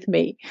grumpy with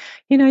me?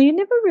 You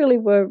never really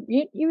were.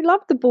 You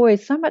loved the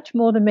boys so much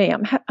more than me.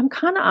 I'm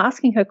kind of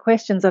asking her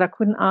questions that I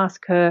couldn't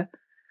ask her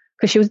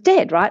because she was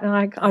dead, right?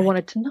 And I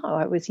wanted to know.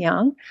 I was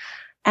young.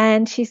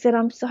 And she said,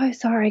 I'm so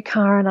sorry,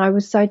 Karen. I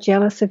was so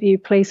jealous of you.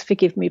 Please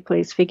forgive me.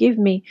 Please forgive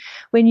me.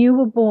 When you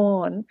were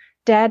born,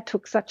 Dad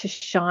took such a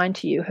shine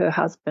to you, her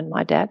husband,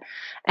 my dad,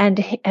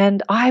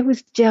 and I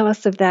was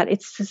jealous of that.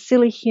 It's a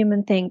silly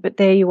human thing, but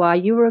there you are.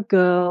 You were a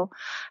girl,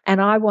 and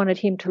I wanted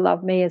him to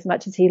love me as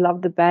much as he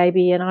loved the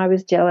baby, and I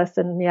was jealous,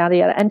 and yada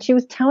yada. And she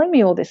was telling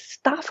me all this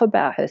stuff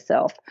about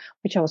herself,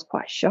 which I was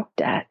quite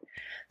shocked at.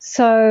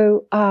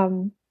 So,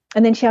 and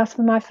then she asked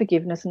for my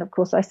forgiveness, and of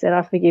course I said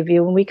I forgive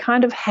you, and we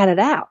kind of had it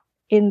out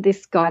in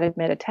this guided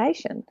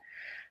meditation.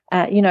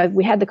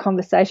 We had the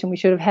conversation we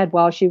should have had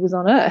while she was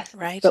on earth,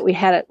 Right. but we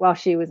had it while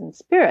she was in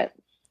spirit.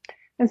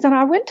 And so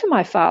I went to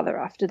my father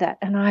after that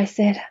and I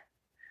said,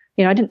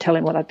 I didn't tell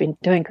him what I'd been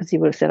doing because he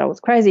would have said I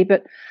was crazy,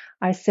 but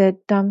I said,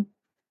 when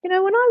I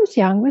was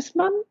young,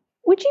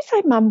 would you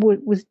say Mum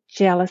was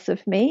jealous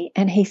of me?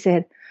 And he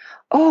said,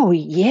 oh,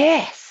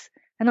 yes.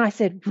 And I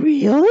said,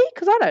 really?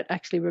 Because I don't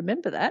actually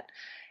remember that.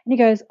 And he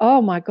goes,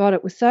 oh, my God,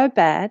 it was so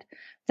bad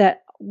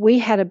that we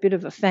had a bit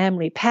of a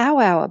family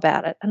powwow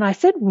about it. And I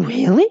said,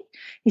 really?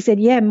 He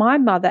said, yeah, my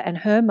mother and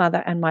her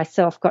mother and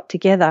myself got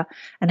together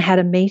and had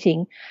a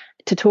meeting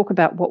to talk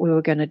about what we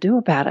were going to do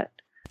about it.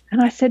 And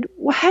I said,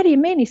 well, how do you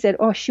mean? He said,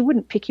 oh, she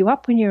wouldn't pick you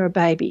up when you're a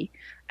baby.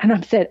 And I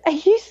said, are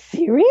you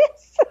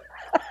serious?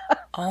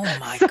 Oh,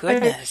 my So,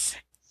 goodness.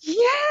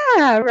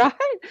 yeah, right.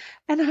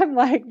 And I'm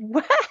like,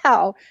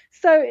 wow.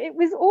 So it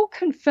was all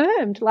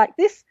confirmed. Like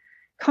this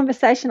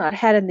conversation I'd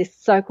had in this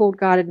so-called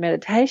guided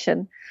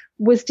meditation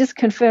was just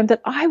confirmed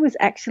that I was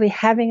actually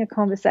having a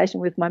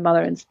conversation with my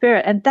mother in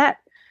spirit. And that,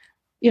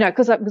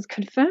 because it was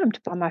confirmed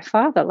by my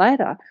father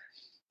later.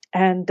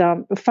 And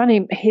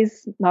funny,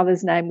 his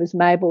mother's name was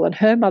Mabel and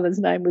her mother's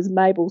name was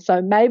Mabel. So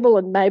Mabel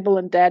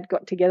and Dad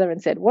got together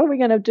and said, what are we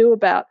going to do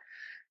about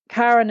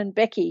Karen and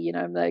Becky?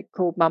 They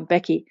called Mum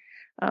Becky.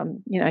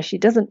 She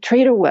doesn't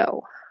treat her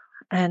well.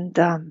 And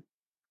so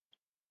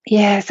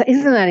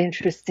isn't that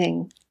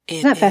interesting?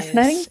 Isn't that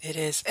fascinating? It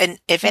is. And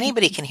if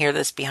anybody can hear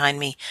this behind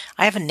me,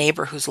 I have a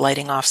neighbor who's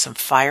lighting off some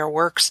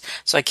fireworks.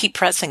 So I keep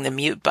pressing the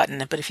mute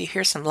button. But if you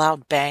hear some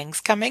loud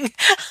bangs coming,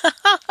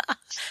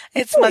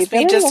 it must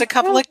be just a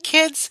couple of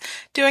kids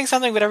doing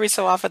something. But every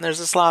so often there's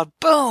this loud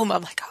boom.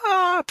 I'm like,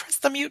 press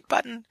the mute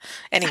button.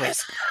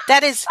 Anyways,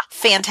 that is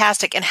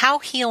fantastic. And how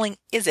healing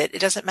is it? It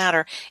doesn't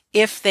matter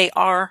if they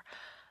are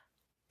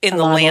in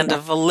the land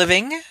of the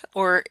living,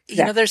 or,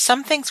 there's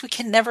some things we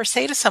can never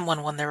say to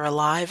someone when they're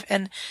alive.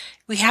 And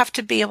we have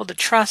to be able to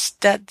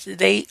trust that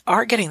they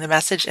are getting the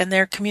message and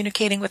they're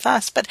communicating with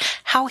us. But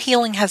how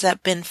healing has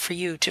that been for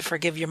you to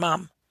forgive your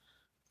mom?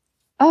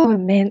 Oh,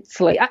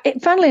 immensely.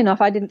 Funnily enough,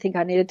 I didn't think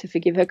I needed to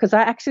forgive her because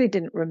I actually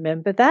didn't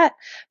remember that.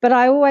 But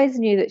I always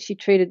knew that she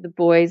treated the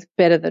boys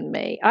better than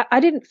me.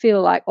 I didn't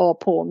feel like, oh,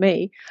 poor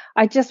me.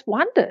 I just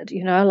wondered,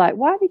 like,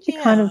 why did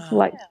you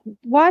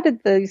why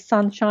did the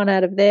sun shine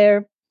out of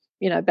their,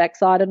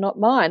 backside and not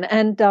mine?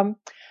 And, but,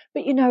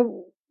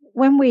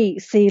 when we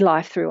see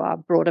life through our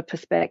broader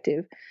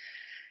perspective,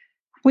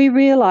 we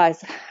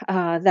realize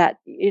that,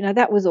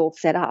 that was all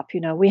set up.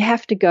 We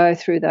have to go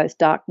through those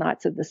dark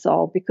nights of the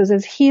soul because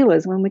as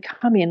healers, when we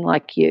come in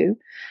like you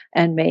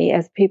and me,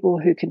 as people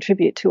who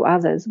contribute to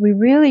others, we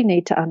really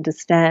need to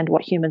understand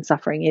what human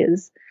suffering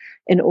is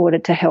in order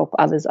to help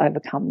others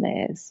overcome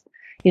theirs.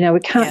 We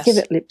can't give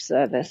it lip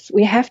service.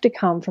 We have to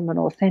come from an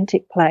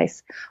authentic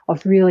place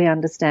of really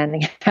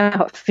understanding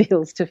how it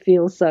feels to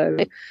feel so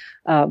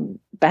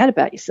bad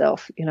about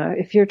yourself.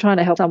 If you're trying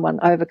to help someone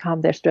overcome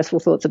their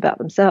stressful thoughts about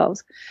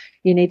themselves,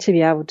 you need to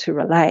be able to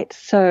relate.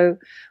 So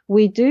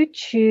we do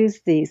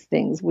choose these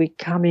things. We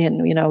come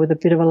in, with a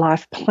bit of a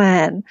life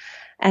plan.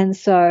 And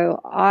so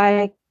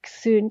I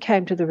soon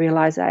came to the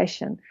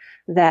realization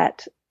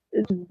that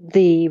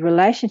the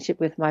relationship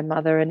with my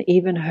mother and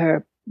even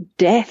her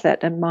death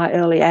at my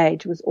early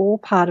age was all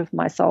part of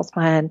my soul's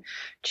plan,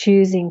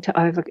 choosing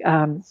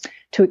to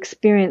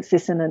experience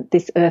this in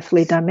this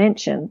earthly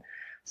dimension,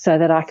 so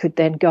that I could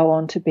then go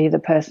on to be the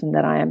person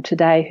that I am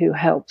today, who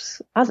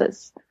helps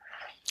others.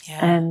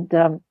 Yeah.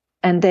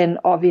 And then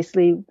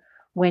obviously,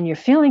 when you're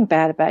feeling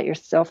bad about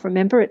yourself,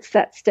 remember it's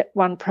that step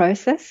one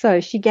process.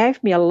 So she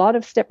gave me a lot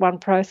of step one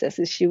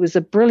processes. She was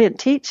a brilliant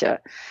teacher,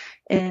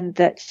 and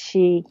that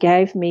she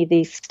gave me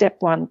these step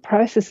one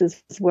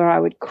processes where I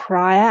would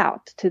cry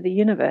out to the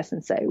universe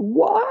and say,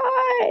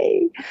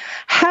 why?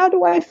 How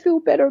do I feel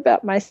better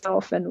about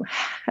myself? And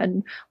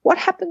what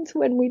happens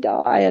when we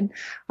die? And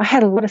I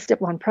had a lot of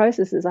step one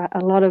processes, a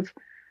lot of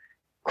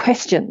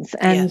questions,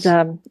 and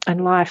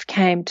life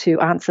came to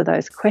answer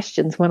those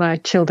questions when I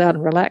chilled out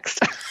and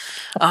relaxed.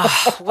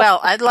 Well,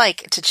 I'd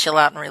like to chill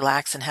out and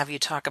relax and have you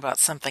talk about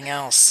something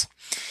else.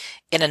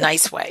 In a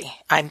nice way.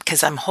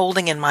 Because I'm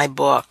holding in my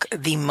book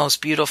the most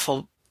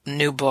beautiful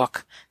new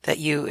book that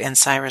you and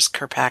Cyrus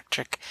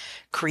Kirkpatrick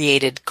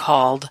created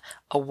called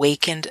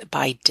Awakened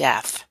by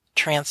Death,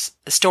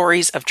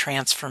 Stories of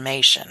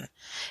Transformation.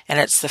 And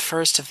it's the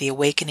first of the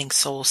Awakening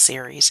Soul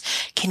series.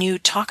 Can you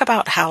talk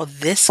about how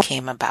this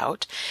came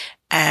about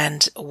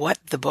and what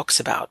the book's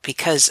about?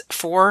 Because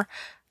for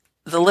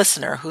the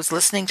listener who's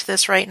listening to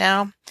this right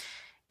now,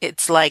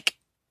 it's like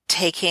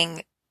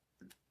taking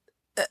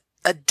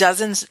a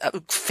dozen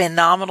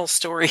phenomenal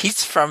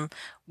stories from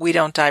We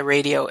Don't Die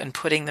Radio and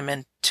putting them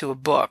into a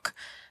book,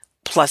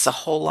 plus a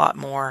whole lot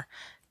more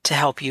to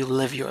help you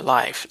live your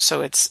life.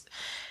 So it's,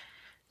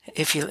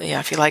 if you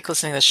like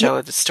listening to the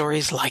show, the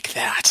stories like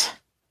that.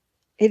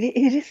 It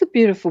is a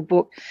beautiful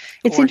book.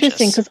 It's Gorgeous.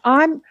 Interesting because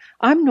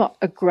I'm not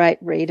a great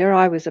reader.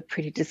 I was a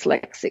pretty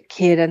dyslexic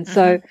kid, and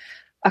so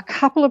a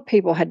couple of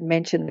people had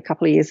mentioned a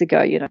couple of years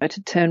ago,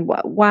 to turn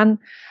one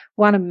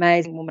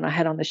amazing woman I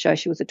had on the show.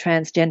 She was a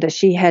transgender.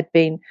 She had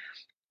been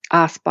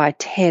asked by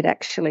TED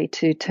actually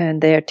to turn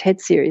their TED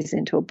series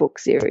into a book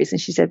series. And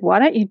she said, why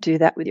don't you do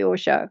that with your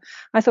show?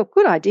 I thought,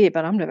 good idea,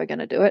 but I'm never going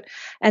to do it.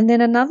 And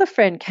then another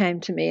friend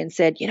came to me and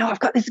said, I've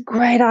got this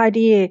great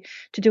idea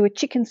to do a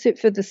Chicken Soup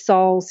for the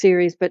Soul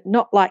series, but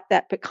not like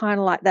that, but kind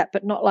of like that,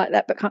 but not like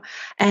that,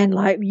 and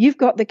like, you've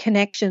got the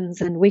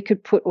connections and we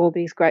could put all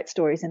these great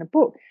stories in a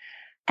book.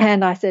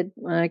 And I said,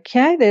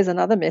 okay, there's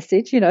another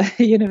message. The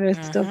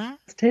universe does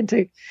tend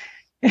to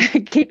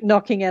keep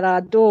knocking at our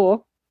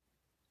door.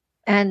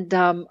 And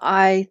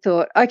I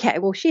thought, okay,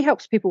 well, she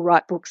helps people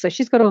write books, so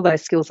she's got all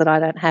those skills that I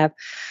don't have.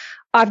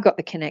 I've got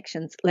the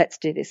connections. Let's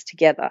do this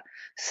together.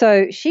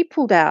 So she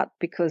pulled out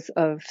because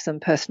of some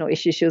personal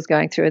issues she was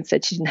going through and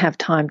said she didn't have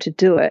time to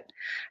do it.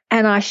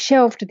 And I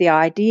shelved the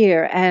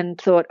idea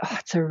and thought,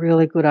 it's a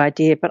really good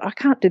idea, but I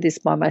can't do this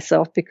by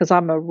myself because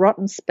I'm a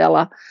rotten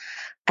speller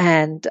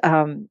and,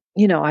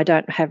 I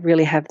don't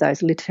really have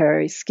those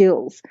literary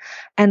skills.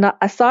 And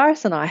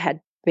Cyrus and I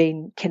had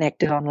been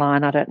connected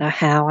online. I don't know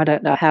how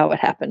it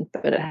happened,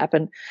 but it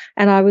happened.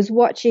 And I was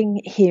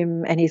watching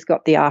him, and he's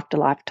got the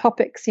Afterlife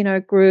Topics,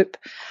 group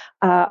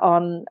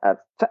on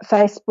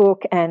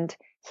Facebook, and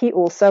he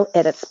also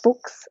edits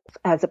books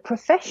as a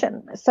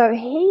profession. So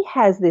he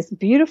has this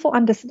beautiful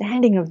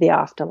understanding of the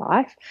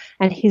afterlife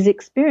and his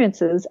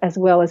experiences, as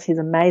well as his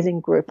amazing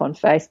group on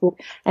Facebook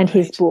and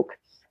his book.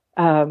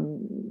 Why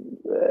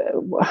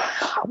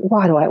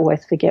do I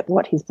always forget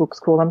what his book's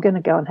called? I'm going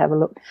to go and have a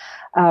look.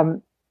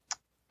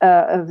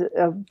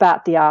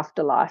 About the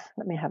afterlife.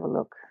 Let me have a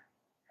look.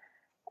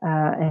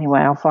 Anyway,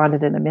 I'll find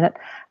it in a minute.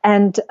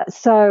 And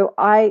so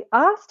I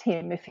asked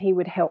him if he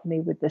would help me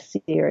with the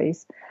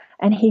series,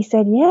 and he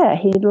said, yeah,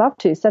 he'd love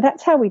to. So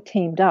that's how we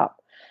teamed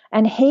up.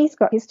 And he's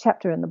got his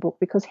chapter in the book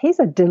because he's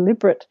a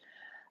deliberate,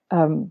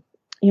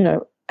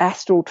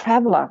 astral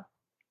traveler.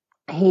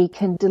 He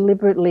can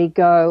deliberately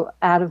go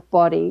out of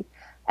body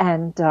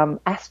and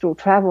astral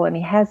travel, and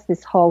he has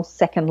this whole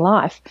second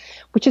life,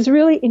 which is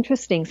really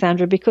interesting,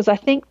 Sandra, because I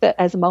think that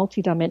as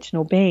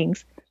multidimensional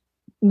beings,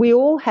 we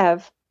all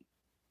have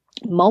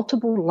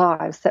multiple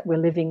lives that we're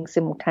living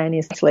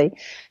simultaneously.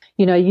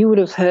 You would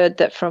have heard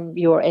that from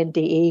your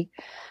NDE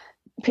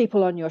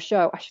people on your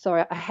show.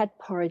 Sorry, I had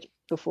porridge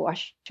before. I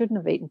shouldn't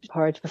have eaten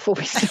porridge before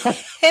we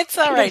started. It's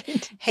all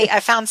right. Hey,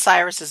 I found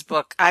Cyrus's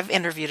book. I've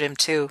interviewed him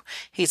too.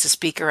 He's a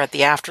speaker at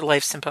the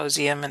Afterlife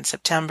Symposium in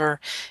September.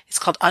 It's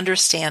called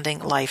Understanding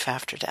Life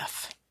After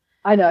Death.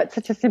 I know, it's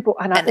such a simple...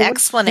 An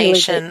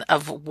explanation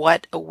of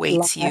what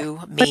awaits you,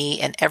 me,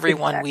 and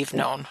everyone we've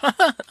known.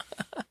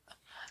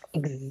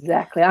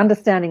 Exactly.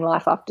 Understanding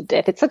Life After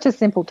Death. It's such a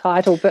simple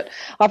title, but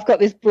I've got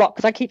this block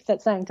because I keep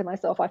saying to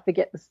myself, I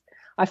forget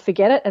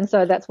it, and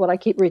so that's what I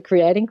keep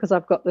recreating because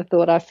I've got the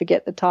thought I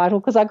forget the title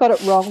because I got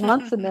it wrong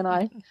once, and then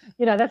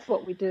that's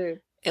what we do.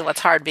 It's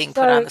hard being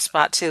put on the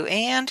spot too,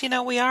 and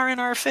we are in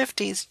our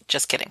 50s.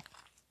 Just kidding.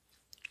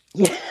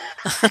 Yeah,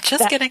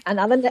 just kidding.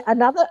 Another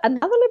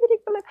limiting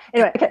belief.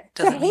 Anyway, okay.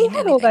 So he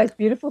had all those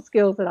beautiful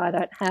skills that I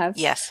don't have.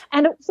 Yes,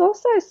 and it was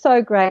also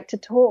so great to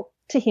talk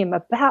to him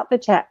about the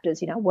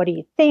chapters. What do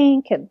you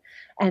think,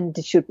 and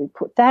should we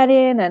put that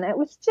in? And it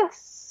was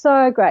just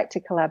so great to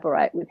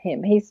collaborate with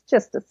him. He's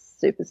just a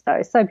superstar.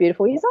 He's so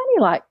beautiful. He's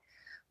only like,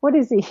 what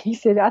is he? He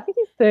said, I think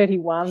he's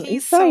 31.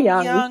 He's so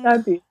young. He's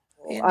so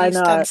beautiful. And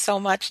he's done so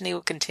much, and he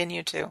will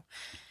continue to.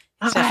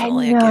 He's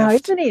definitely a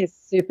gift. Isn't he a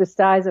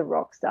superstar? He's a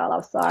rock star,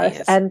 love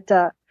Cyrus. And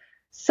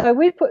so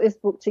we put this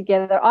book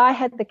together. I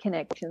had the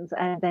connections,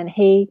 and then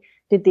he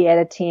did the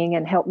editing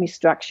and helped me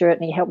structure it,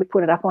 and he helped me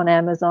put it up on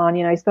Amazon.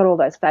 He's got all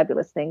those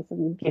fabulous things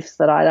and gifts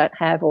that I don't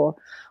have or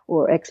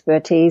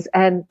expertise.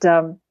 And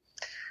so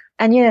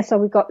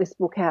we got this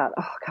book out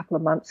a couple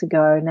of months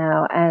ago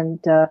now, and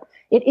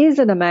it is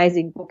an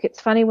amazing book. It's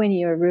funny when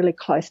you're really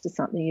close to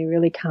something, you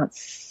really can't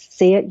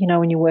see it,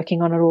 when you're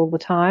working on it all the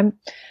time.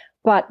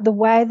 But the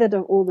way that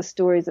all the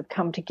stories have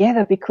come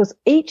together, because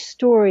each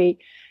story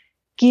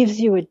gives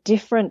you a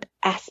different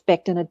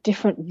aspect and a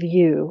different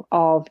view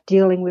of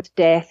dealing with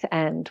death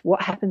and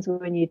what happens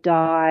when you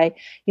die.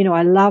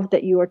 I love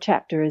that your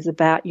chapter is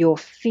about your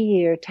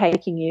fear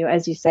taking you,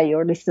 as you say,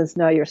 your listeners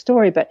know your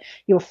story, but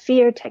your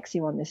fear takes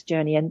you on this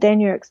journey, and then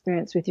your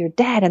experience with your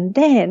dad, and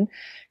then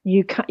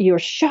your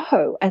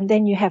show, and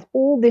then you have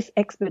all this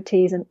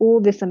expertise and all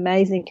this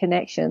amazing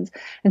connections.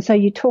 And so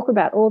you talk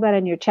about all that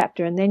in your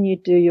chapter, and then you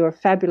do your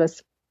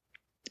fabulous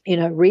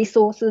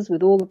resources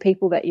with all the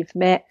people that you've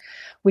met,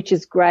 which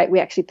is great. We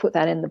actually put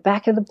that in the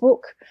back of the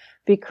book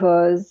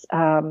because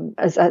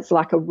it's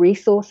like a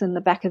resource in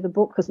the back of the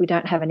book because we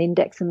don't have an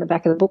index in the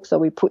back of the book. So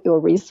we put your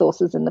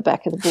resources in the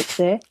back of the book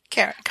there.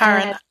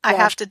 Karen, I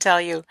have to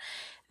tell you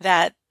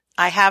that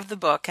I have the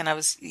book and I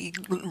was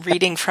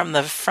reading from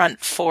the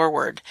front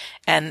forward,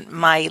 and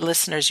my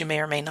listeners, you may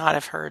or may not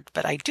have heard,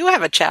 but I do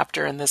have a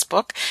chapter in this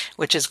book,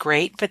 which is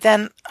great. But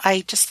then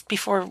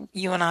before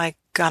you and I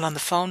got on the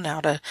phone now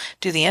to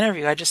do the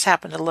interview, I just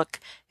happened to look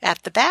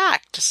at the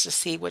back just to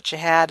see what you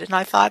had. And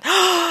I thought,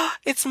 oh,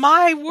 it's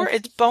my word.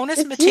 It's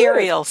bonus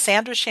material. You.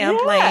 Sandra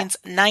Champlain's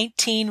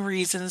 19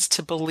 Reasons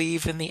to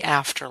Believe in the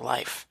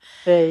Afterlife.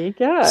 There you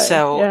go.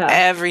 So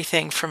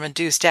everything from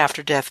induced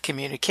after-death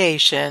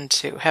communication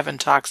to Heaven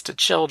Talks to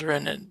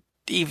Children and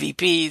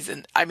EVPs.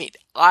 And I mean,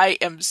 I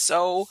am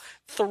so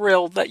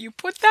thrilled that you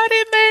put that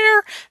in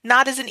there.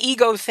 Not as an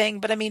ego thing,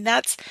 but I mean,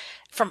 that's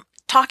from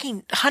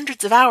talking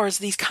hundreds of hours,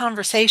 these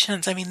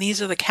conversations. I mean,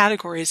 these are the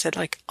categories that,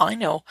 like, I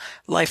know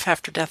life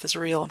after death is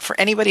real. And for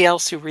anybody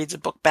else who reads a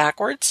book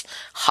backwards,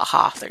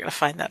 they're going to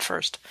find that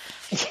first.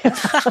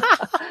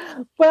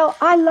 Well,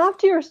 I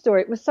loved your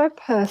story. It was so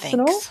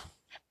personal. Thanks.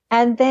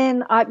 And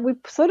then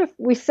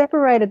we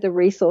separated the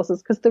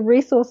resources because the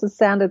resources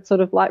sounded sort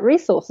of like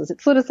resources.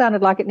 It sort of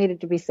sounded like it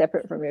needed to be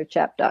separate from your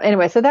chapter.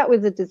 Anyway, so that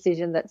was a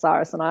decision that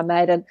Cyrus and I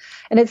made. And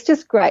it's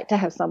just great to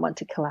have someone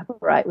to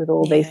collaborate with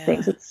all these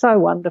things. It's so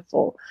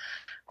wonderful.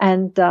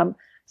 And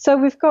so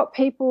we've got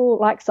people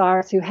like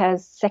Cyrus who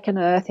has second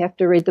Earth. You have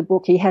to read the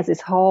book. He has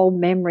this whole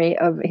memory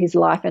of his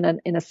life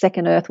in a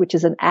second Earth, which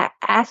is an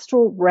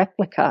astral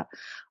replica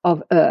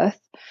of Earth.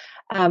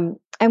 And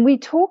we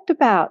talked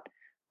about,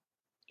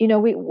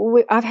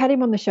 I've had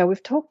him on the show.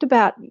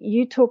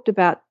 You talked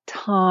about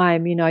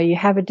time, you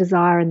have a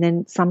desire and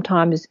then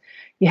sometimes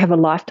you have a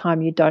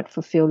lifetime you don't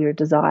fulfill your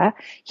desire.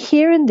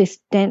 Here in this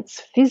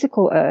dense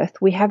physical Earth,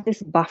 we have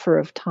this buffer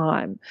of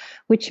time,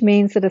 which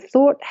means that a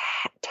thought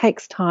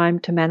takes time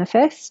to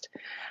manifest.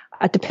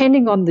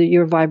 Depending on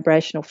your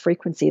vibrational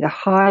frequency, the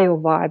higher your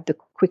vibe, the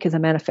quicker the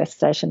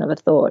manifestation of a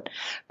thought.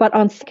 But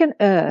on second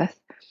Earth,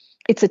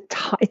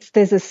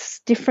 there's a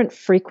different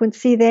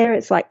frequency there.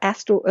 It's like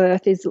astral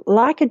Earth is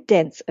like a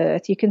dense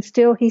Earth. You can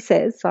still,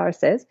 Cyrus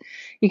says,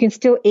 you can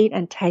still eat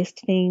and taste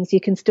things.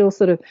 You can still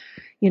sort of,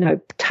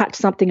 touch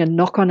something and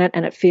knock on it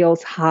and it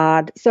feels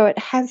hard. So it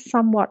has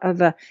somewhat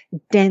of a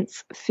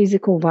dense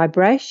physical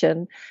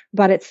vibration,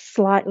 but it's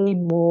slightly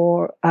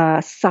more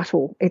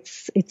subtle.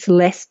 It's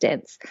less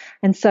dense.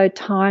 And so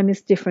time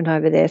is different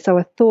over there. So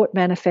a thought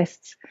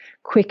manifests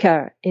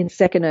quicker in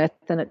second Earth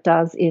than it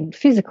does in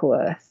physical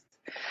Earth.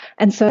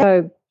 And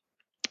so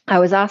I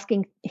was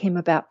asking him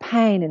about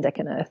pain in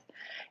second Earth.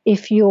 He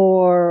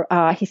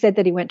said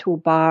that he went to a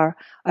bar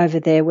over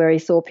there where he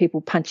saw people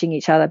punching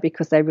each other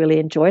because they really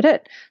enjoyed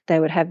it. They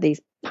would have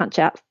these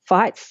punch-out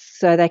fights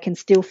so they can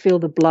still feel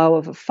the blow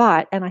of a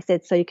fight. And I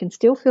said, so you can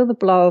still feel the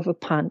blow of a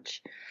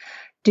punch.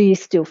 Do you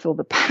still feel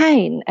the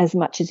pain as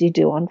much as you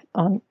do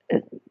on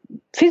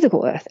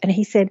physical Earth? And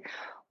he said,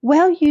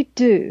 well, you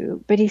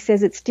do, but he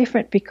says it's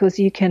different because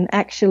you can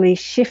actually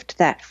shift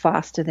that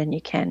faster than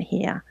you can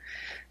here.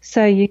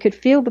 So you could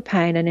feel the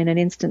pain and in an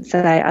instant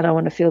say, I don't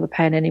want to feel the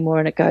pain anymore,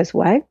 and it goes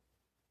away.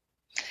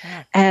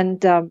 Yeah.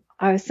 And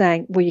I was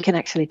saying, well, you can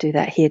actually do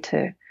that here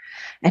too.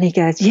 And he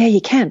goes, yeah,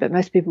 you can, but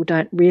most people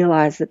don't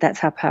realize that that's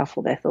how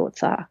powerful their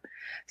thoughts are.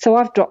 So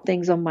I've dropped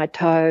things on my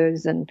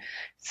toes and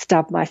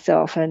stubbed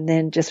myself and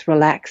then just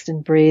relaxed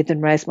and breathed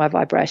and raised my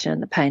vibration,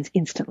 and the pain's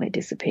instantly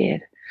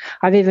disappeared.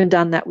 I've even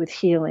done that with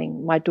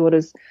healing. My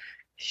daughter's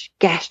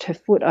gashed her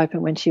foot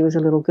open when she was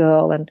a little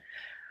girl, and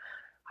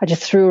I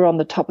just threw her on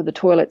the top of the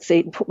toilet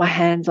seat and put my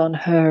hands on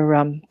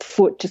her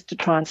foot just to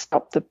try and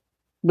stop the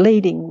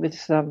bleeding with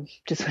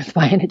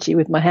my energy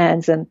with my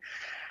hands. And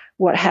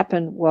what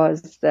happened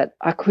was that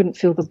I couldn't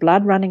feel the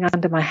blood running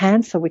under my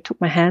hands, so we took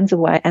my hands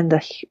away, and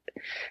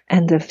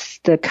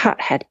the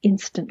cut had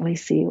instantly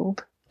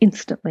sealed, in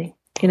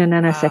a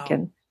nanosecond.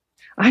 Wow.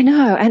 I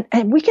know,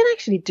 and we can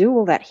actually do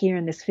all that here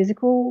in this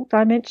physical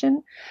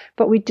dimension,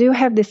 but we do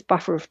have this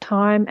buffer of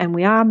time, and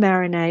we are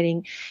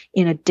marinating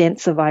in a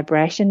denser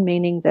vibration,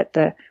 meaning that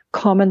the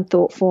common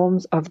thought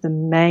forms of the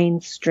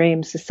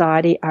mainstream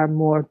society are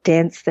more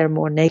dense, they're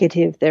more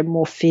negative, they're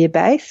more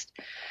fear-based.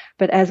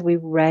 But as we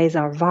raise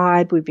our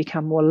vibe, we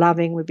become more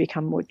loving, we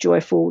become more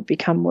joyful, we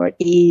become more at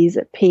ease,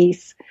 at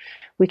peace.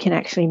 We can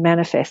actually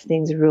manifest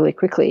things really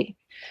quickly,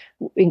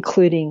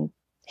 including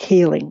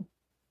healing.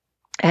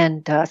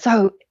 And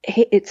so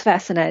it's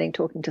fascinating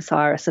talking to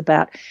Cyrus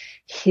about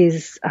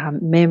his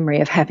memory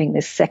of having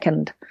this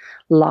second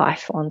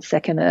life on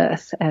second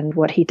Earth and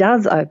what he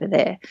does over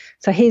there.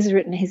 So he's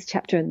written his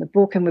chapter in the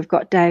book, and we've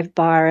got Dave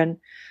Byron,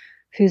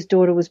 whose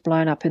daughter was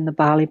blown up in the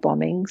Bali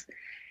bombings.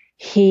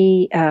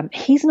 He's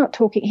not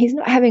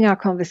having our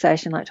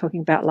conversation like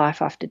talking about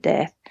life after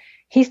death.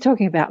 He's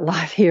talking about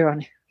life here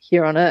on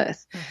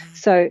Earth. Mm-hmm.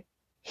 So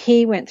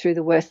He went through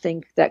the worst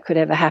thing that could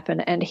ever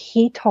happen, and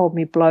he told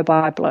me blow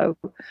by blow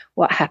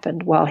what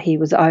happened while he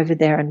was over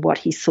there and what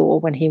he saw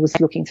when he was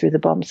looking through the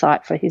bomb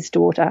site for his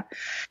daughter.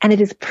 And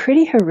it is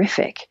pretty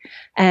horrific.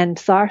 And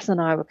Cyrus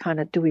and I were kind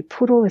of, do we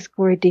put all this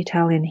gory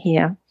detail in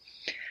here?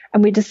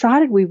 And we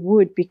decided we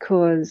would,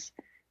 because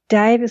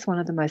Dave is one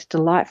of the most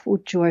delightful,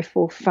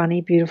 joyful, funny,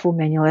 beautiful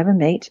men you'll ever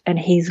meet, and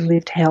he's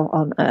lived hell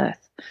on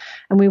earth.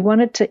 And we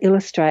wanted to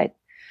illustrate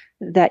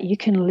that you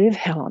can live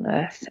hell on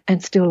earth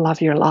and still love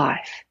your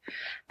life.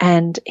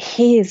 And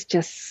he is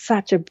just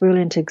such a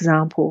brilliant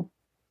example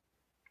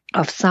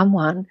of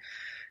someone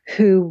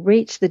who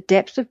reached the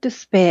depths of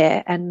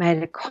despair and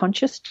made a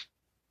conscious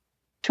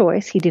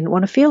choice. He didn't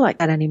want to feel like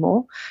that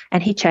anymore,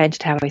 and he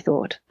changed how he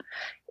thought.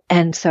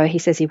 And so he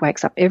says he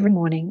wakes up every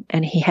morning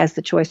and he has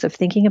the choice of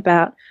thinking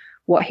about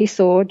what he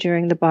saw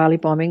during the Bali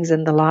bombings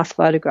and the last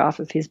photograph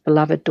of his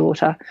beloved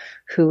daughter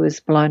who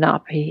was blown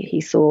up. He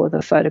saw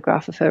the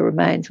photograph of her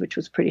remains, which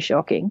was pretty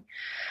shocking.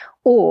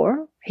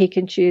 Or he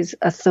can choose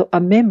a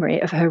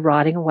memory of her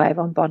riding a wave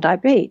on Bondi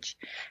Beach.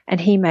 And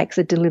he makes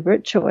a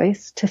deliberate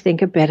choice to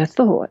think a better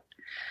thought.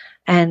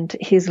 And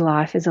his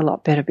life is a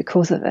lot better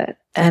because of it.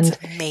 That's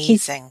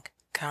amazing,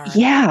 Karen.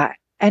 Yeah.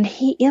 And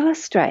he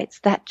illustrates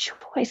that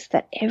choice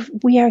that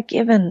we are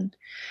given.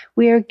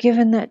 We are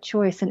given that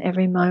choice in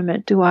every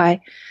moment. Do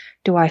I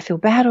feel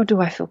bad or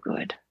do I feel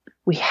good?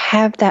 We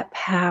have that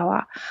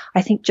power.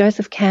 I think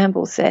Joseph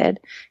Campbell said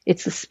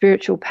it's the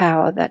spiritual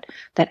power that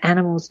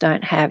animals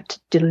don't have to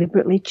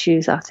deliberately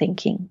choose our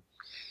thinking.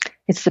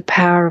 It's the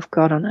power of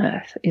God on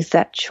earth, is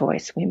that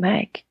choice we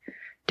make.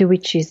 Do we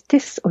choose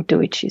this or do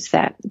we choose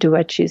that? Do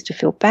I choose to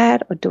feel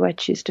bad or do I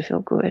choose to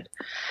feel good?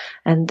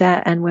 And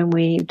when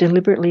we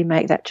deliberately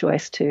make that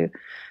choice to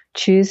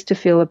choose to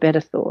feel a better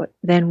thought,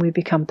 then we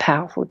become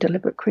powerful,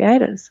 deliberate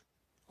creators.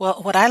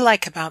 Well, what I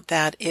like about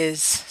that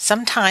is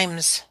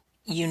sometimes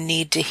you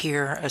need to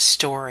hear a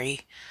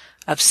story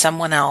of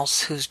someone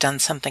else who's done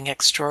something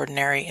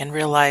extraordinary and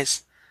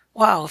realize,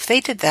 wow, if they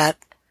did that,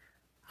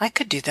 I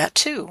could do that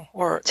too.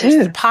 Or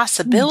there's the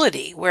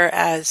possibility,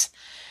 whereas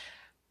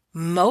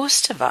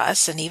most of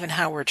us, and even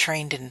how we're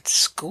trained in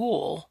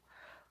school,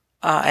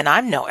 and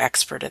I'm no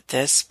expert at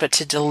this, but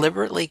to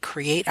deliberately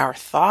create our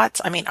thoughts.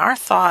 I mean, our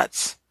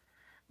thoughts,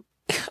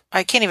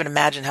 I can't even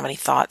imagine how many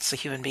thoughts a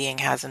human being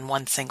has in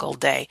one single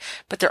day,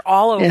 but they're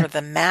all over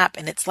the map,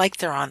 and it's like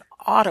they're on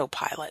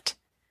autopilot.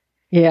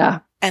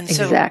 Yeah, and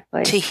so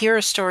exactly. To hear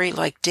a story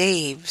like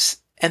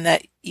Dave's, and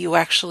that you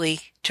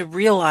actually, to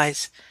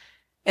realize,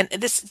 and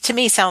this to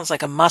me sounds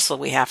like a muscle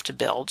we have to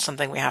build,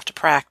 something we have to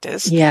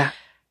practice. Yeah.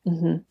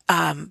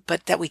 Mm-hmm.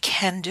 But that we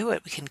can do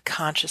it. We can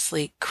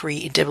consciously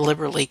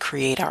deliberately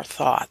create our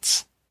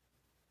thoughts.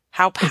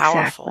 How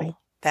powerful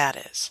that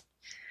is.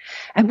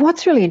 And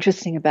what's really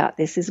interesting about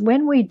this is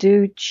when we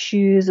do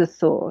choose a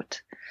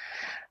thought,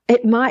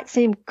 it might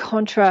seem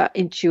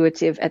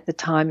counterintuitive at the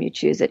time you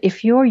choose it.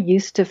 If you're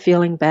used to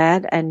feeling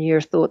bad and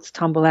your thoughts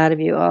tumble out of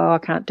you, oh, I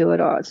can't do it,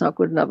 oh, it's not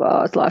good enough,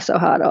 oh, it's life so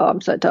hard, oh,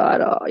 I'm so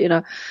tired,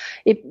 oh,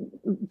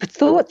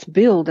 thoughts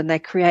build and they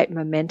create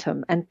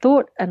momentum. And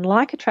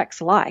like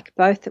attracts like,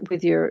 both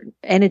with your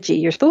energy.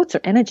 Your thoughts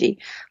are energy.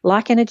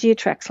 Like energy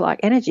attracts like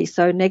energy.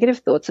 So negative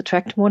thoughts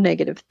attract more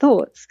negative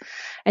thoughts.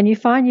 And you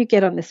find you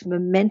get on this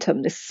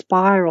momentum, this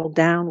spiral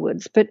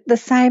downwards. But the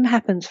same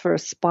happens for a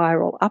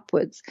spiral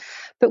upwards.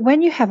 But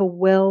when you have a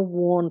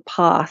well-worn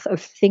path of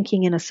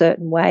thinking in a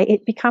certain way,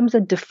 it becomes a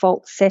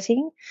default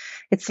setting.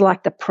 It's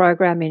like the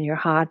program in your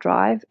hard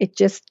drive. It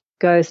just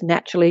goes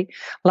naturally.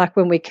 Like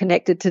when we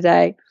connected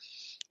today,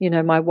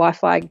 my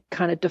Wi-Fi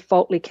kind of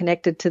defaultly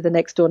connected to the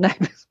next door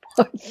neighbor's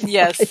Wi-Fi.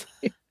 Yes.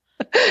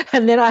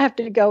 And then I have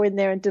to go in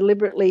there and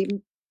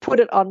deliberately put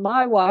it on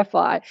my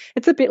Wi-Fi.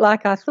 It's a bit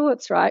like our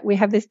thoughts, right? We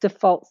have this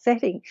default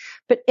setting.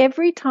 But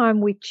every time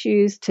we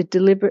choose to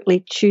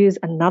deliberately choose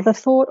another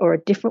thought or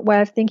a different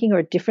way of thinking or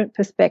a different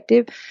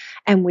perspective,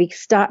 and we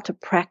start to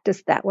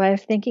practice that way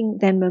of thinking,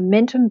 then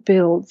momentum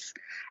builds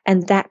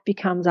and that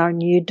becomes our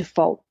new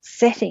default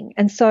setting.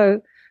 And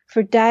so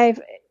for Dave,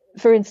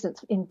 for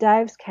instance, in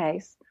Dave's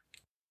case,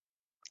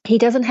 he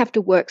doesn't have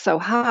to work so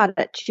hard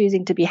at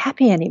choosing to be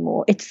happy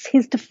anymore. It's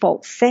his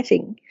default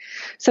setting.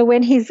 So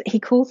when he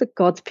calls it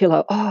God's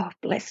pillow, oh,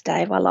 bless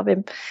Dave, I love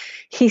him.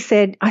 I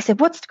said,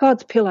 what's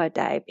God's pillow,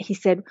 Dave? He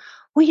said,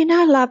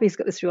 well, love, he's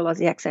got this real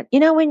Aussie accent.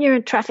 When you're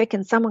in traffic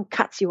and someone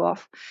cuts you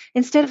off,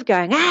 instead of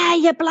going,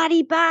 you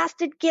bloody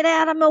bastard, get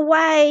out of my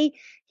way,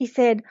 he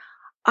said,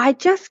 I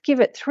just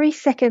give it 3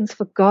 seconds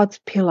for God's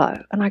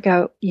pillow. And I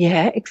go,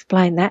 yeah,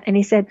 explain that. And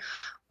he said,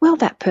 well,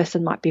 that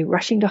person might be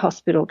rushing to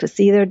hospital to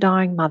see their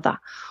dying mother,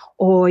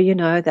 or,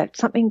 that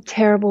something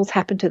terrible's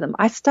happened to them.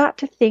 I start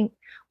to think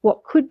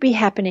what could be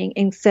happening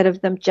instead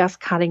of them just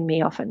cutting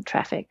me off in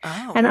traffic.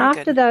 Oh, and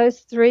after those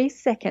 3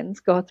 seconds,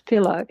 God's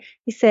pillow,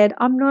 he said,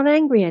 I'm not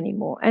angry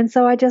anymore. And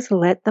so I just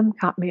let them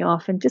cut me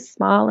off and just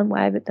smile and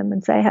wave at them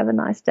and say, have a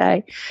nice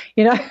day.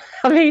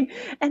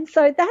 And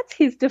so that's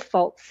his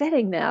default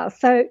setting now.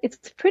 So it's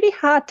pretty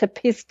hard to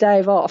piss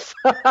Dave off.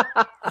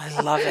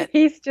 I love it.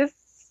 He's just,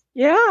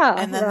 yeah.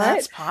 And then right?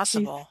 that's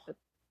possible.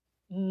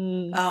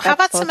 How That's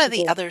about some of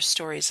the possible. other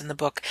stories in the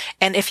book?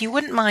 And if you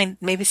wouldn't mind,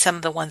 maybe some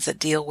of the ones that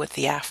deal with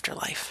the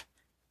afterlife.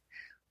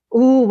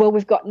 Oh, well,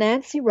 we've got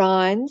Nancy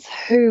Rhines,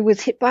 who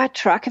was hit by a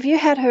truck. Have you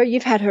had her?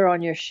 You've had her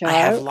on your I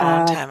have a show.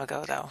 long time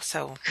ago, though,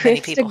 so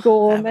many Krista people haven't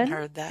Gorman,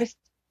 heard that. Chris,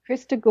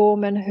 Krista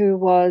Gorman, who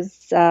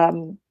was,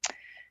 I'm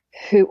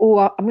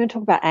going to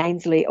talk about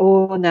Ainsley.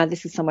 Oh, no,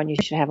 this is someone you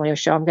should have on your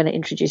show. I'm going to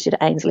introduce you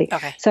to Ainsley.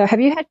 Okay. So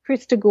have you had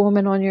Krista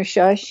Gorman on your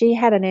show? She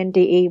had an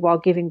NDE while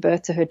giving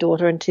birth to her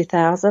daughter in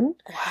 2000.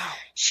 Wow.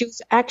 She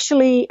was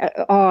actually,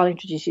 I'll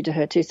introduce you to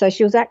her too. So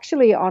she was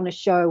actually on a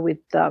show with,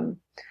 oh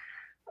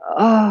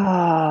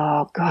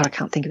God, I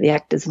can't think of the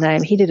actor's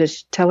name. He did a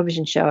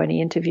television show and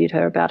he interviewed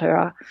her about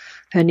her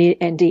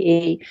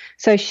NDE.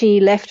 So she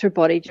left her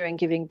body during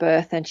giving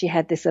birth and she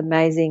had this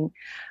amazing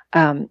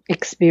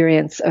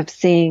experience of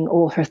seeing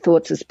all her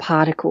thoughts as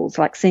particles,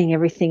 like seeing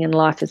everything in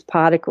life as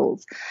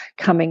particles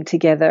coming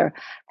together.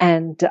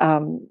 And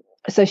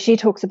so she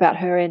talks about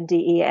her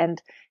NDE,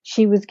 and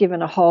she was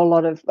given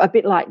a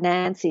bit like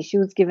Nancy, she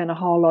was given a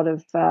whole lot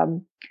of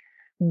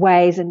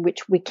ways in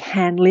which we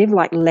can live,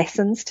 like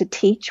lessons to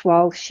teach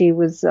while she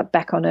was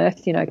back on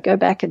earth, go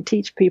back and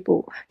teach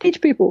people.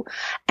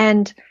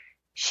 And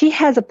she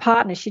has a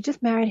partner. She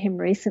just married him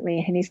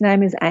recently, and his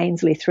name is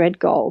Ainsley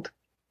Threadgold.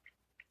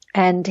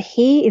 And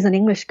he is an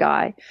English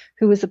guy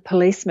who was a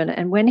policeman.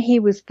 And when he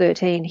was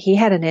 13, he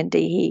had an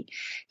ND.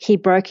 He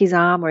broke his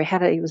arm, or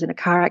he was in a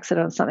car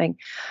accident or something.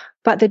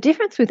 But the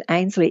difference with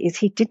Ainsley is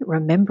he didn't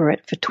remember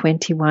it for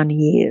 21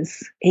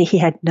 years. He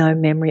had no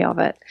memory of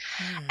it.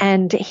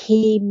 And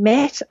he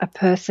met a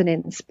person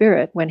in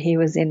spirit when he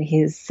was in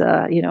his,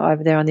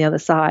 over there on the other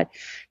side,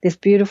 this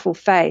beautiful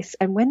face.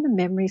 And when the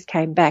memories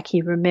came back,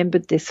 he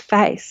remembered this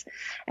face,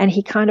 and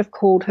he kind of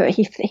called her,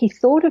 he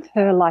thought of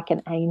her like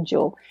an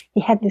angel. He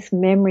had this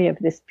memory of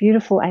this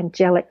beautiful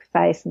angelic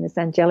face and this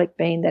angelic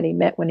being that he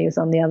met when he was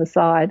on the other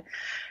side.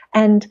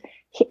 And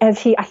I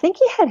think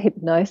he had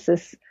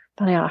hypnosis.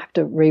 Funny, I have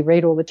to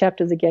reread all the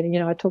chapters again.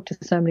 I talk to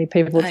so many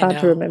people, it's hard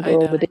to remember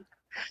all the details.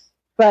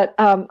 But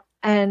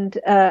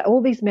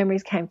all these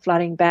memories came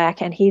flooding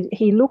back, and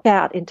he looked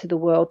out into the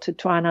world to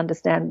try and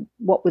understand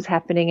what was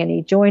happening, and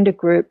he joined a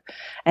group,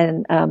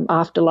 and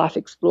Afterlife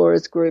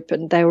Explorers group,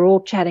 and they were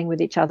all chatting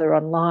with each other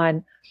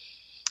online.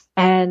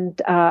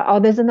 And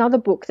there's another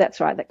book,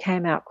 that's right, that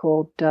came out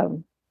called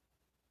The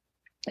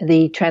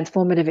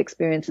Transformative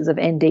Experiences of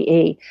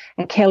NDE,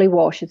 and Kelly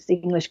Walsh, it's the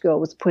English girl,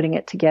 was putting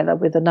it together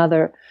with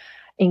another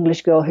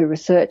English girl who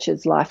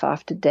researches life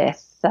after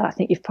death. I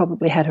think you've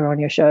probably had her on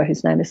your show,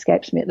 whose name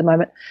escapes me at the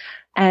moment.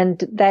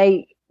 And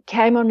they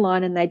came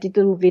online and they did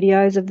little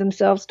videos of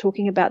themselves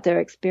talking about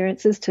their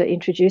experiences to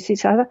introduce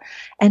each other.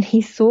 And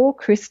he saw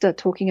Krista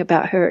talking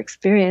about her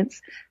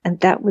experience, and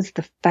that was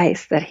the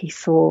face that he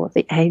saw,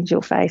 the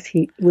angel face.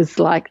 He was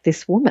like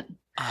this woman.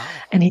 Oh.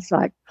 And he's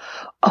like,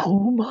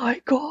 oh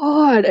my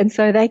God. And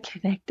so they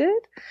connected,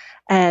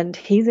 and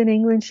he's in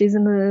England, she's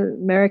in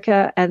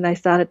America, and they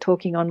started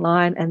talking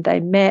online, and they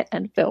met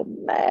and fell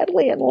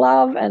madly in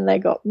love, and they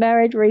got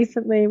married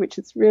recently, which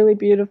is really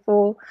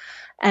beautiful.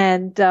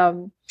 And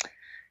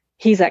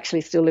he's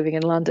actually still living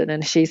in London,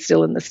 and she's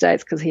still in the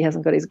States because he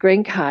hasn't got his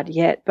green card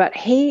yet. But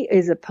he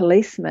is a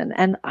policeman,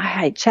 and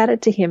I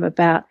chatted to him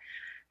about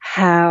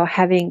how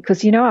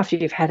because after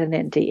you've had an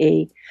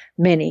NDE,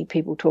 many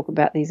people talk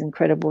about these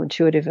incredible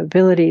intuitive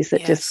abilities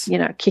that just,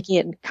 kick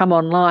in, come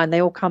online.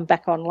 They all come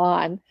back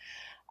online,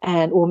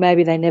 or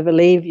maybe they never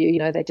leave you.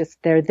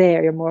 They're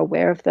there. You're more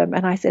aware of them.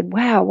 And I said,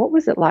 wow, what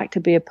was it like to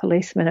be a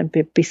policeman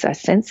and be so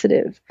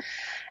sensitive?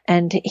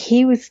 And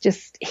he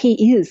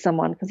is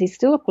someone, because he's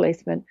still a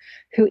policeman,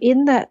 who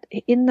in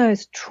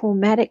those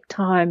traumatic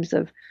times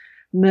of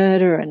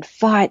murder and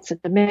fights and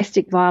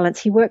domestic violence,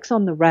 he works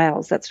on the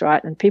rails. That's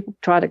right. And people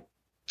try to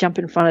jump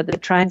in front of the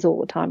trains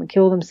all the time and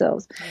kill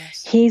themselves.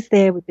 Yes. He's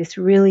there with this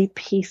really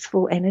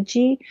peaceful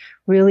energy,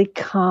 really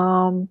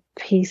calm,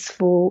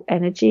 peaceful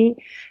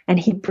energy. And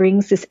he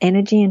brings this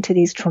energy into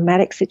these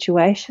traumatic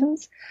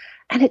situations.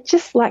 And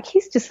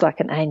he's just like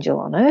an angel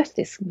on earth,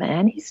 this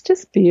man. He's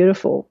just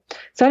beautiful.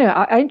 So anyway,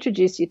 I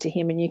introduce you to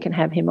him, and you can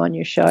have him on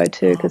your show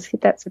too, because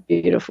that's a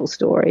beautiful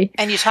story.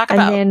 And you talk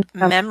about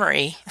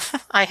memory.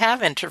 I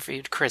have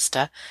interviewed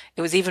Krista.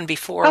 It was even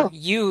before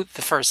you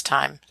the first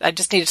time. I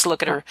just needed to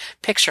look at her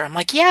picture. I'm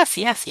like, yes.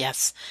 Yeah.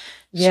 She's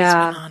been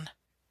on.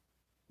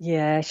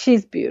 Yeah,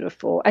 she's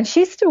beautiful. And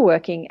she's still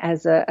working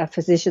as a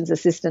physician's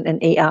assistant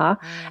in ER.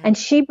 And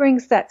she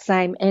brings that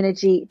same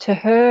energy to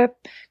her,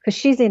 because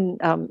she's in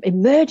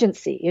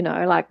emergency,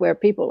 like where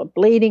people are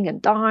bleeding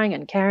and dying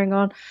and carrying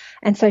on.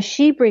 And so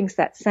she brings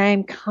that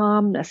same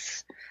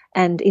calmness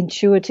and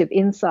intuitive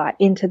insight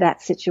into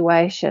that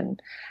situation.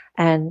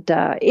 And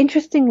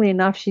interestingly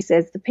enough, she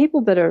says the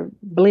people that are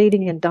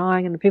bleeding and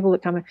dying and the people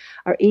that come in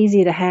are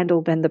easier to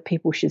handle than the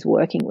people she's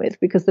working with,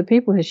 because the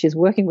people who she's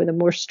working with are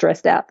more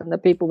stressed out than the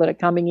people that are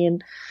coming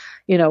in,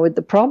 with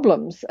the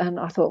problems. And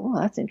I thought,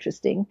 well, that's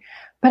interesting.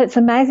 But it's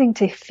amazing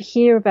to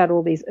hear about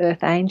all these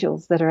earth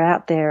angels that are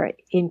out there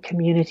in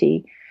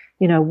community,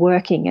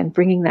 working and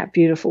bringing that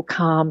beautiful,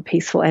 calm,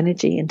 peaceful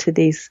energy into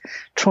these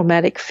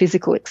traumatic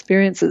physical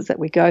experiences that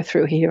we go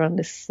through here on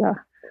this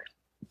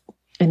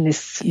in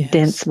this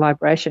dense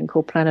vibration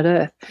called planet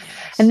Earth.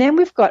 Yes. And then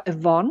we've got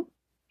Yvonne.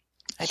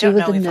 She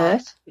was a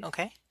nurse.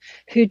 Okay.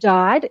 Who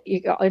died.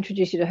 I'll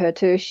introduce you to her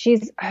too.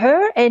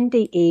 Her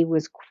NDE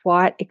was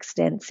quite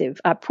extensive.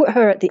 I put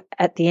her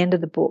at the end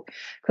of the book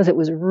because it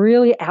was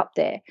really out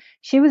there.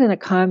 She was in a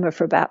coma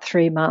for about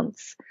 3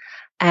 months,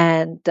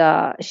 and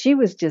she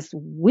was just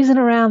whizzing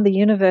around the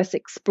universe,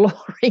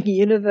 exploring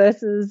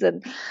universes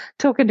and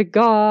talking to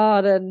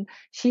God. And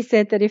she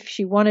said that if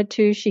she wanted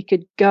to, she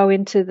could go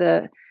into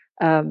the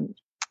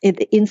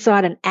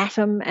inside an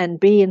atom and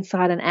be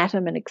inside an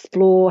atom and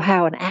explore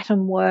how an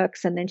atom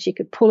works, and then she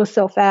could pull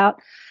herself out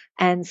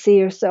and see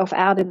herself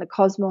out in the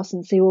cosmos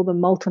and see all the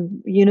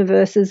molten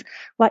universes.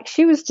 Like,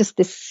 she was just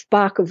this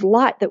spark of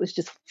light that was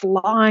just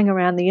flying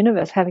around the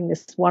universe, having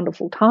this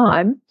wonderful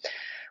time,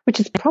 which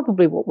is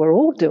probably what we're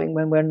all doing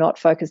when we're not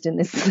focused in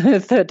this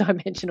third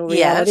dimensional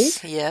reality.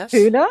 Yes.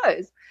 Who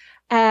knows?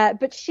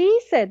 But she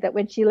said that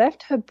when she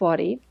left her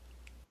body,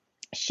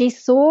 she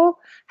saw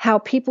how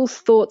people's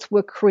thoughts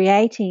were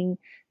creating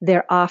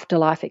their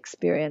afterlife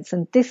experience.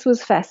 And this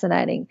was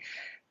fascinating.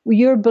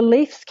 Your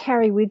beliefs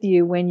carry with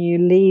you when you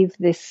leave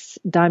this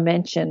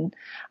dimension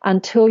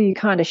until you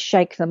kind of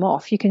shake them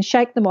off. You can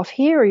shake them off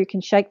here, or you can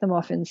shake them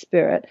off in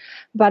spirit.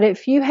 But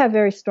if you have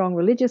very strong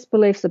religious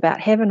beliefs about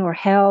heaven or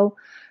hell,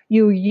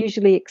 you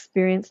usually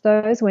experience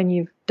those when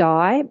you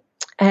die.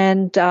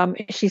 And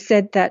she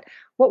said that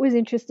what was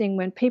interesting,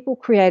 when people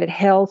created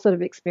hell sort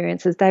of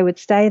experiences, they would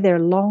stay there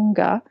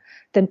longer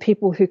than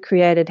people who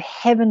created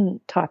heaven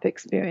type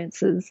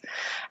experiences.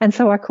 And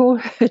so I called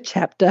her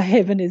chapter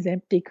Heaven is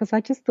Empty, because I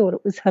just thought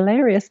it was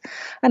hilarious.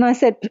 And I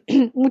said,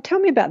 well, tell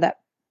me about that.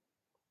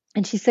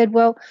 And she said,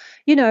 well,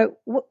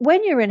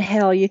 when you're in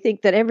hell, you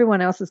think that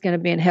everyone else is going to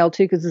be in hell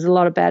too, because there's a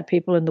lot of bad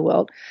people in the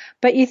world.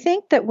 But you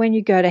think that when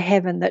you go to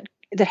heaven, that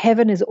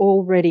heaven is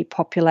already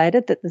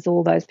populated, that there's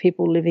all those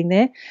people living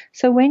there.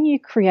 So when you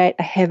create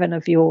a heaven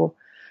of your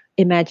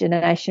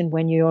imagination,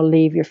 when you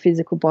leave your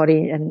physical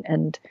body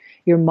and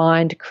your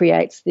mind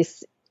creates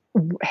this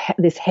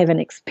heaven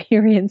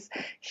experience,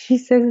 she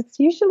says it's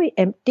usually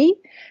empty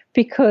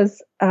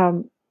because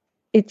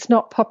it's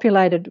not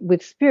populated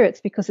with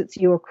spirits, because it's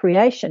your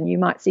creation. You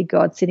might see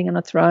God sitting on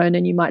a throne,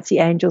 and you might see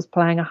angels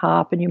playing a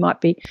harp, and you might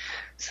be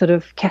sort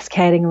of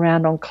cascading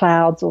around on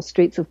clouds or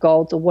streets of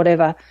gold or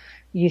whatever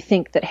you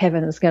think that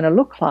heaven is going to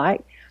look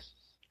like.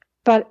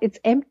 But it's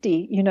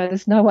empty.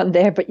 There's no one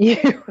there but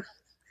you.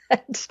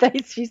 And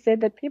Stacey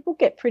said that people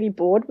get pretty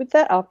bored with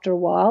that after a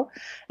while,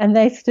 and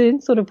they soon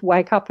sort of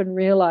wake up and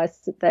realize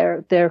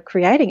that they're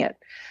creating it,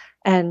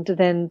 and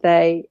then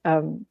they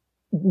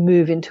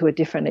move into a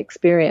different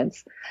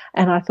experience.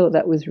 And I thought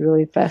that was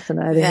really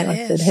fascinating. That I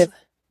is. said, heaven.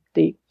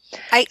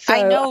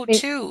 I know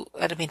too,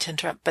 I don't mean to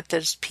interrupt, but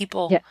there's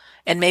people,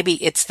 and maybe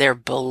it's their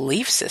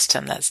belief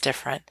system that's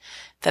different,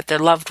 that their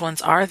loved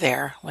ones are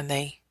there when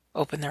they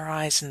open their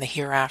eyes in the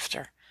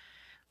hereafter.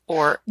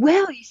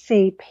 Well, you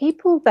see,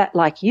 people that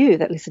like you,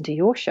 that listen to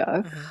your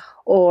show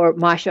or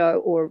my show,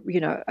 or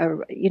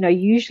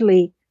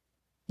usually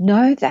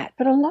know that,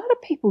 but a lot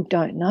of people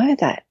don't know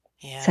that.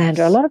 Yes.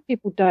 Sandra, a lot of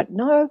people don't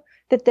know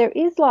that there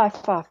is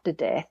life after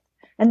death,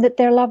 and that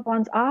their loved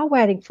ones are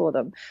waiting for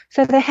them.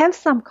 So they have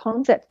some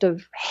concept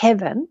of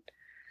heaven,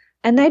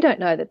 and they don't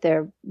know that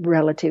their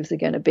relatives are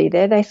going to be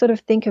there. They sort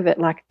of think of it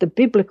like the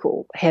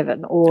biblical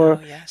heaven,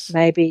 or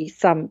maybe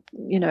some,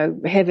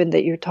 heaven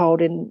that you're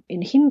told in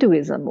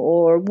Hinduism,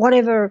 or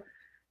whatever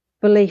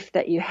belief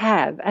that you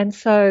have. And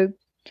so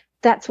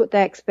that's what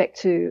they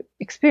expect to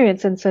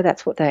experience, and so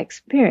that's what they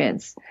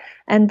experience.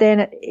 And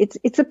then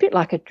it's a bit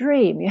like a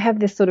dream. You have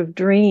this sort of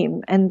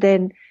dream, and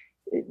then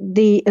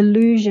the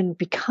illusion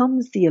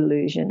becomes the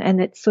illusion,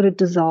 and it sort of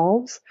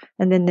dissolves,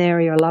 and then there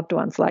are your loved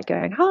ones, like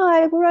going,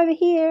 "Hi, we're over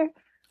here."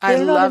 I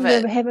love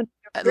it.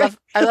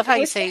 I love how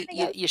you say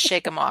you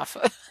shake them off.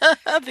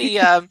 You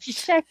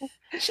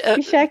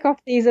shake off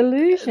these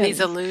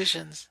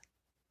illusions.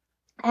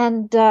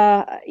 And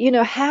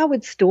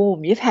Howard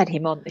Storm, you've had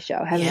him on the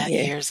show, haven't you?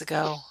 Yeah, years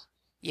ago.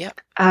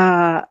 Yep.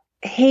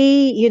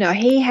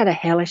 He had a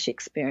hellish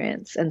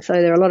experience, and so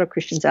there are a lot of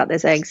Christians out there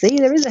saying, "See,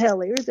 there is a hell,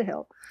 there is a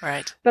hell."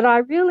 Right. But I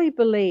really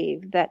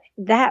believe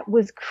that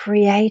was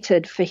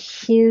created for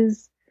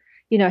his.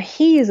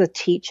 He is a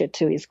teacher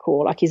to his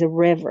core, like he's a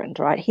reverend,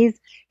 right?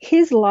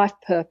 His life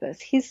purpose,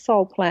 his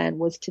soul plan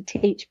was to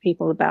teach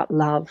people about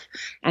love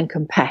and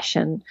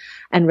compassion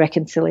and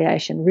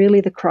reconciliation, really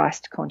the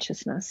Christ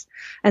consciousness.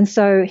 And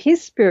so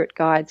his spirit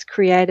guides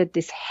created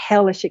this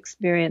hellish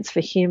experience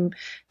for him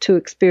to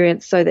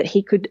experience, so that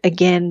he could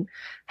again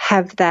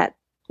have that,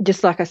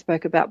 just like I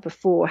spoke about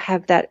before,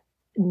 have that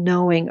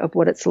knowing of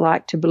what it's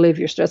like to believe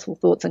your stressful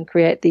thoughts and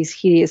create these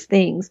hideous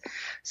things,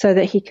 so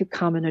that he could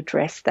come and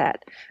address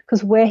that.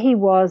 Because where he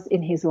was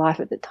in his life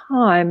at the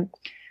time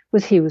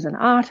was, he was an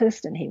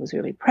artist and he was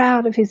really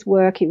proud of his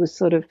work. He was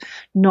sort of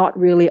not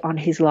really on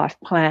his life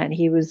plan.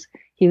 He was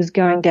he was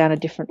going down a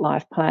different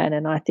life plan.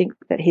 And I think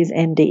that his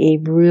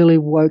NDE really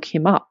woke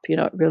him up.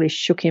 It really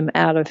shook him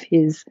out of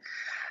his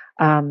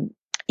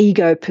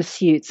ego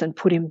pursuits and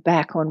put him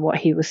back on what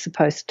he was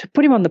supposed to,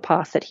 put him on the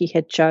path that he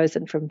had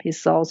chosen from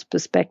his soul's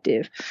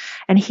perspective.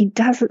 And he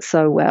does it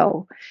so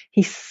well.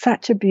 He's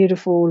such a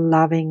beautiful,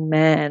 loving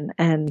man,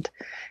 and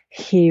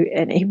he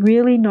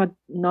really not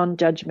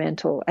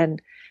non-judgmental.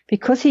 And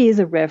because he is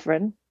a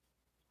reverend,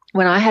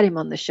 when I had him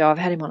on the show, I've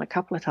had him on a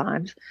couple of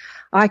times,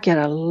 I get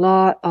a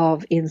lot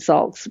of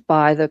insults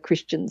by the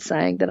Christians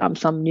saying that I'm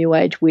some new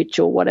age witch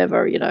or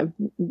whatever,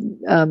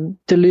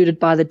 deluded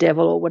by the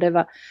devil or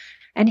whatever.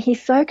 And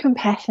he's so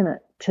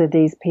compassionate to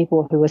these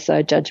people who are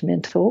so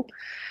judgmental.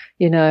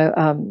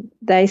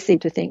 They seem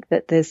to think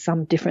that there's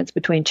some difference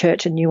between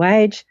church and new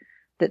age,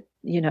 that,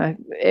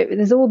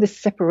 there's all this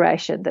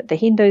separation, that the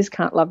Hindus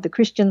can't love the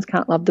Christians,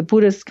 can't love the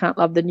Buddhists, can't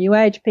love the new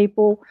age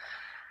people.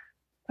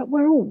 But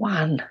we're all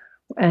one.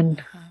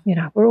 And,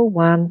 we're all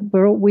one.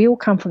 We all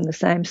come from the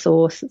same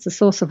source. It's a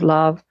source of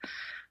love.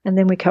 And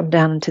then we come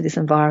down into this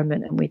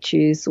environment and we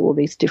choose all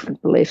these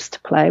different beliefs to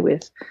play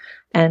with.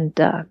 And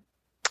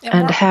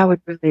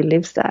Howard really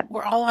lives that.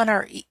 We're all on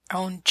our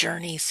own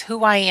journeys.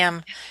 Who I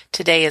am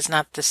today is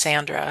not the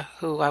Sandra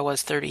who I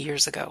was 30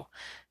 years ago,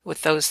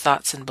 with those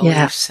thoughts and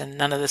beliefs, and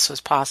none of this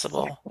was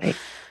possible.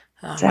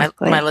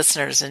 Exactly. My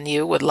listeners and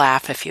you would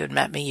laugh if you had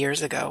met me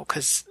years ago,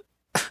 because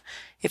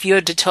if you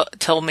had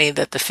told me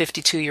that the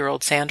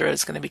 52-year-old Sandra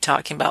is going to be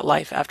talking about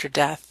life after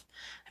death,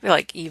 I'd be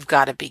like, you've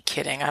got to be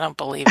kidding. I don't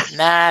believe in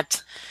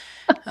that.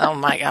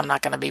 I'm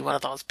not going to be one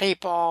of those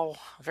people.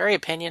 Very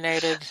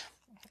opinionated.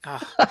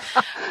 Oh.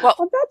 Well,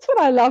 that's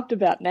what I loved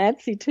about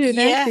Nancy too. Yes.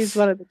 Nancy's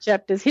one of the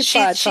chapters hit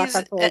by a truck,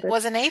 I called it.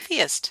 Was an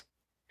atheist.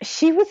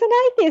 She was an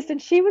atheist,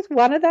 and she was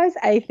one of those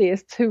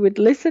atheists who would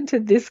listen to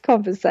this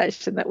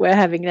conversation that we're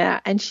having now,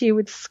 and she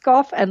would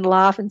scoff and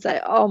laugh and say,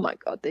 oh my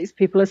God, these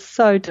people are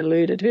so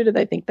deluded. Who do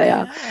they think they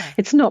are?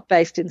 It's not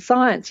based in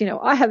science.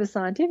 I have a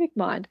scientific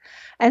mind.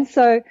 And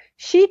so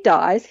she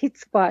dies,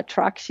 hits by a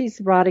truck.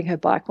 She's riding her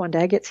bike one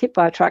day, gets hit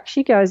by a truck.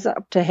 She goes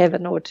up to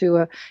heaven or to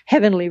a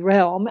heavenly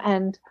realm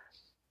and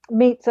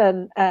meets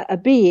a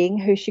being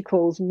who she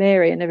calls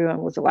Mary, and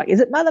everyone was like, is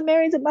it Mother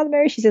Mary? Is it Mother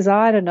Mary? She says,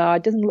 I don't know.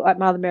 It doesn't look like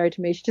Mother Mary to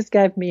me. She just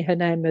gave me her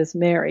name as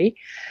Mary,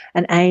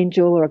 an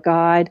angel or a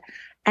guide.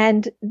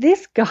 And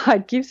this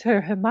guide gives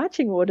her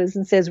marching orders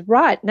and says,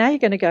 right, now you're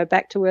going to go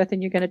back to Earth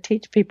and you're going to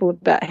teach people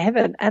about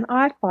heaven. And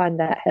I find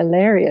that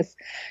hilarious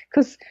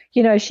because,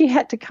 she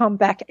had to come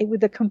back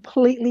with a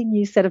completely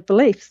new set of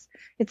beliefs.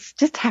 It's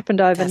just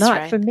happened overnight. That's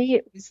right. For me,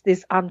 it was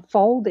this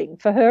unfolding.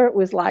 For her, it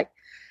was like,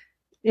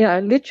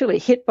 literally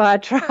hit by a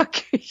truck.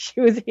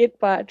 She was hit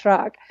by a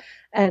truck.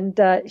 And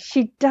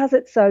she does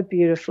it so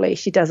beautifully.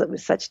 She does it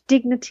with such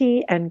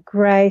dignity and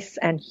grace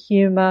and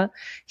humor.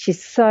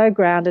 She's so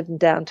grounded and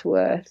down to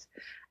earth.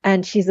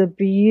 And she's a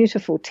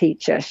beautiful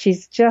teacher.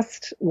 She's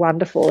just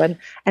wonderful.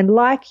 And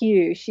like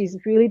you, she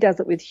really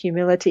does it with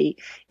humility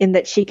in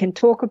that she can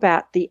talk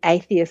about the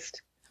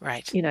atheist,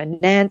 right,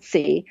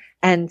 Nancy,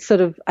 and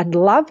and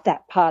love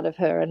that part of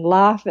her and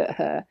laugh at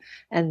her,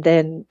 and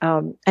then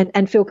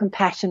and feel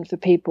compassion for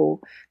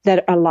people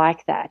that are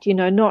like that,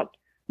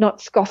 not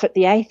scoff at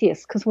the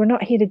atheists, because we're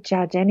not here to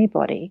judge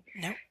anybody.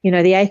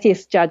 No. The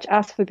atheists judge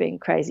us for being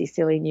crazy,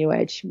 silly, new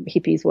age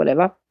hippies,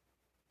 whatever.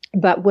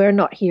 But we're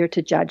not here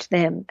to judge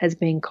them as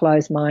being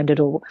closed-minded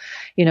or,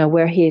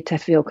 we're here to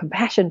feel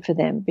compassion for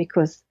them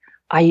because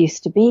I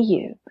used to be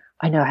you.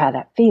 I know how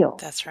that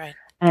feels. That's right.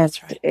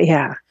 That's right.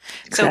 Yeah,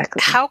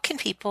 exactly. So how can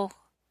people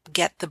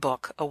get the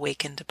book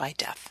Awakened by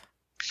Death?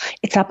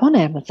 It's up on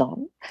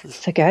Amazon.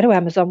 So go to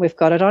Amazon. We've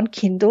got it on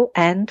Kindle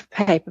and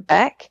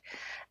paperback,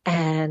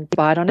 and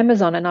buy it on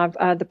Amazon.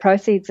 And the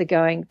proceeds are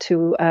going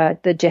to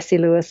the Jessie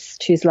Lewis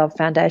Choose Love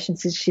Foundation.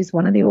 She's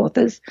one of the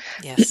authors.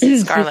 Yes,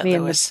 Scarlett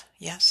Lewis.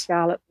 Yes.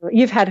 Scarlett.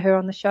 You've had her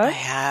on the show? I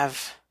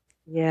have.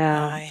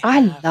 Yeah,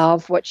 I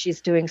love what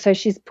she's doing. So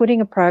she's putting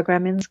a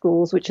program in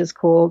schools which is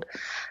called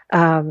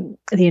the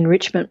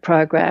enrichment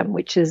program,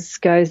 which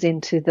goes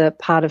into the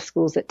part of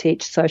schools that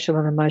teach social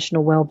and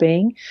emotional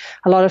well-being.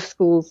 A lot of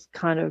schools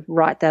kind of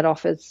write that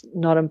off as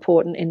not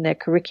important in their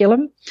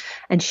curriculum,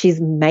 and she's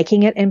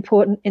making it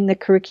important in the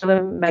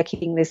curriculum,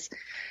 making this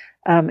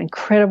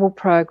incredible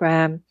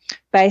program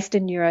based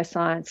in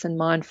neuroscience and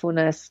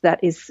mindfulness that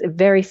is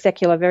very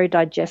secular, very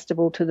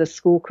digestible to the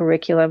school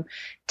curriculum,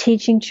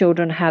 teaching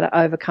children how to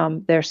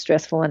overcome their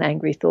stressful and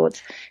angry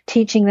thoughts,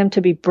 teaching them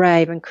to be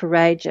brave and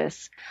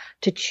courageous,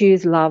 to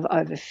choose love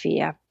over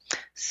fear.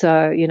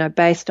 So,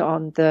 based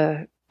on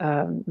the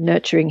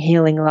nurturing,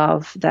 healing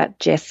love that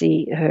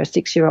Jessie, her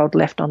 6-year-old,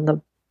 left on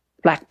the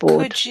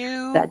blackboard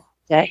that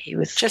day he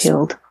was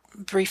killed.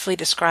 Briefly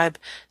describe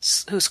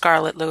who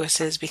Scarlett Lewis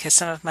is, because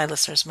some of my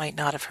listeners might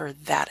not have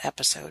heard that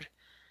episode.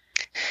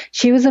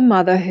 She was a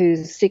mother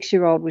whose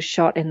 6-year-old was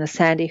shot in the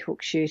Sandy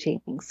Hook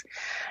shootings.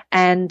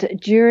 And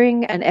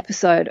during an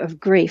episode of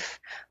grief,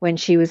 when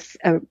she was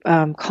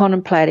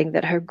contemplating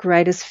that her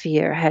greatest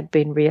fear had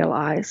been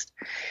realized,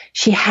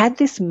 she had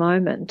this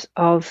moment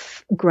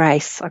of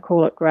grace, I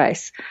call it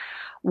grace,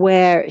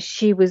 where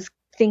she was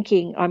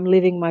thinking, I'm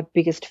living my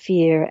biggest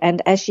fear.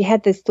 And as she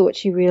had this thought,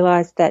 she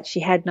realized that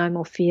she had no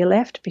more fear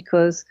left,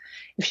 because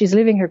if she's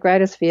living her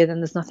greatest fear,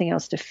 then there's nothing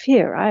else to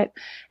fear, right?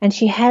 And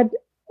she had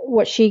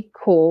what she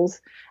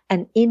calls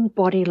an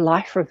in-body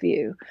life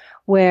review,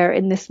 where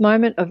in this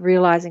moment of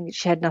realizing that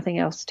she had nothing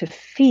else to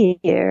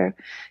fear,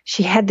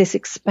 she had this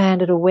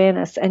expanded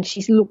awareness, and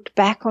she looked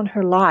back on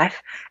her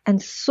life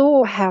and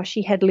saw how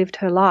she had lived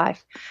her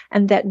life,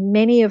 and that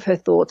many of her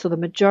thoughts, or the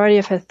majority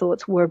of her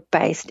thoughts, were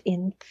based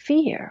in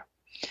fear.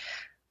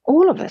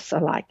 All of us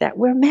are like that.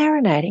 We're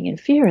marinating in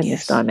fear in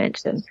this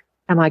dimension.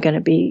 Am I going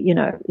to be,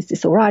 is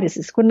this all right? Is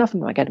this good enough?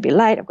 Am I going to be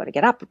late? I've got to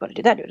get up. I've got to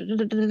do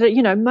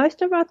that.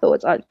 Most of our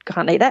thoughts, I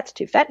can't eat. That's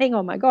too fattening.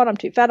 Oh my God, I'm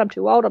too fat. I'm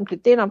too old. I'm too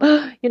thin.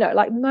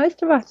 Like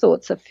most of our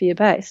thoughts are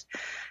fear-based.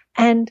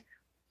 And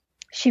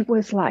she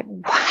was like,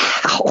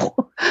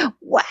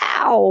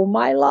 wow,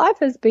 my life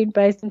has been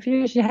based in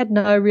fear. She had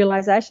no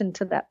realization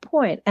to that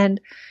point. And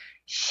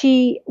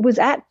she was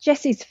at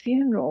Jesse's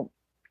funeral,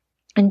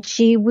 and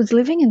she was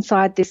living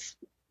inside this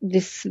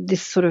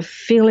sort of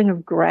feeling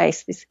of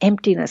grace, this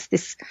emptiness,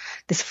 this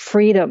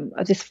freedom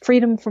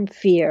from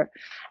fear.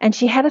 And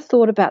she had a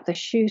thought about the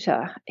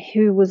shooter,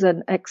 who was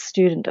an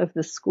ex-student of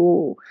the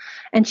school.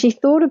 And she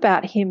thought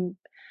about him,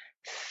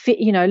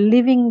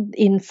 living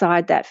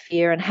inside that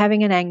fear and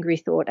having an angry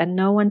thought, and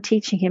no one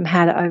teaching him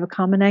how to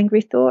overcome an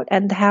angry thought,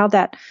 and how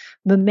that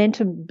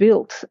momentum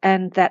built,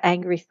 and that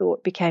angry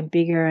thought became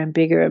bigger and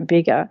bigger and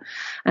bigger,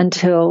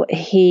 until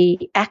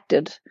he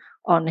acted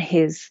on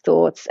his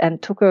thoughts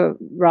and took a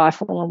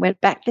rifle and went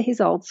back to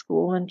his old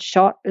school and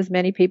shot as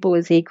many people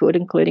as he could,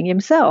 including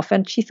himself.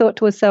 And she thought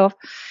to herself,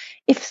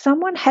 if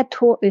someone had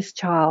taught this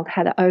child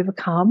how to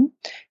overcome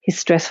his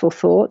stressful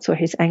thoughts or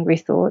his angry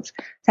thoughts,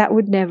 that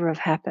would never have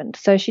happened.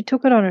 So she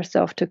took it on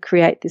herself to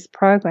create this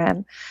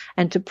program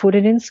and to put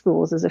it in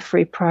schools as a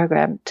free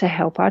program to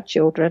help our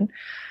children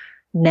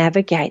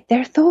navigate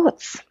their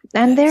thoughts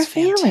and their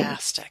feelings.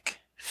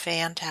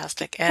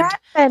 Fantastic. And that's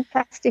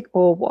fantastic,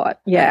 or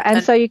what? Yeah.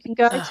 And so you can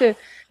go to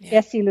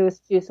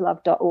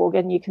jessielewisjuicelove.org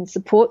and you can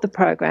support the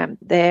program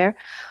there,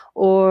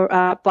 or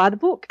buy the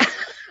book.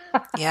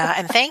 Yeah,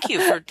 and thank you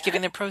for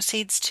giving the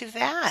proceeds to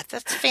that.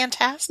 That's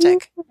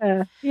fantastic.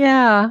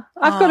 Yeah.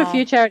 I've got a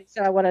few charities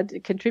that I want to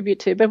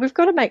contribute to, but we've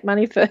got to make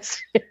money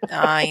first.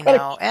 I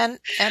know, and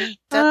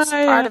that's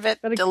part of it,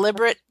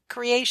 deliberate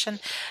creation.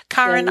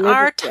 Karen,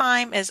 our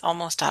time is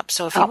almost up,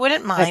 so if you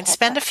wouldn't mind,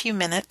 spend a few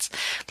minutes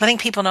letting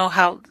people know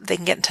how they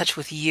can get in touch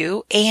with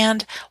you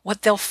and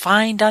what they'll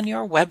find on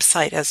your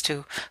website as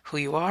to who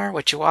you are,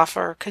 what you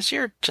offer, because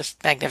you're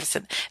just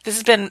magnificent. This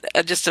has been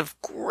just a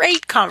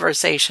great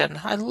conversation,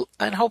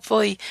 and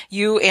hopefully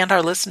you and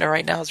our listener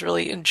right now has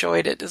really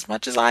enjoyed it as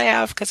much as I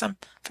have, because I'm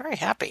very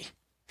happy.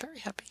 Very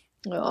happy.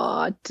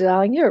 Oh,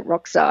 darling, you're a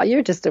rock star.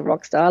 You're just a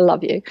rock star. I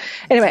love you.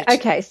 Anyway,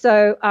 okay,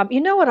 so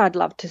what I'd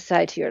love to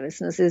say to your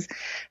listeners is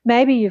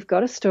maybe you've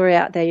got a story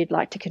out there you'd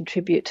like to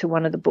contribute to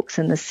one of the books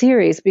in the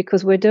series,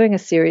 because we're doing a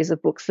series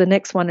of books. The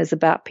next one is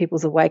about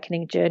people's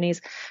awakening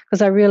journeys,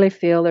 because I really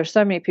feel there's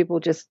so many people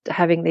just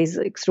having these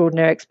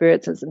extraordinary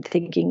experiences and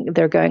thinking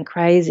they're going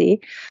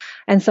crazy.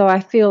 And so I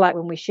feel like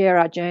when we share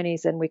our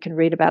journeys and we can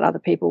read about other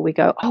people, we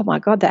go, oh my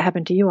God, that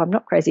happened to you. I'm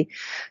not crazy.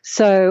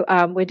 So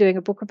we're doing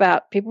a book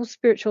about people's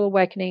spiritual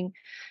awakening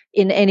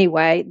in any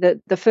way.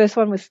 The first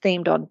one was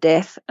themed on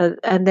death.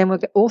 And then we're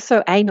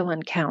also angel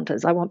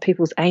encounters. I want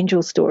people's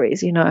angel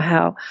stories,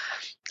 how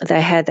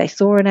they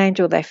saw an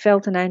angel, they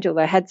felt an angel,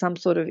 they had some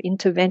sort of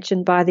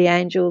intervention by the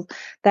angels.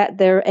 That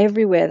they're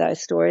everywhere,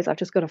 those stories. I've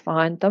just got to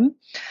find them.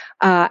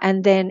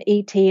 And then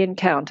ET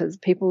encounters,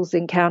 people's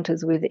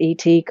encounters with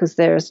ET, because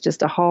there's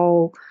just a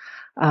whole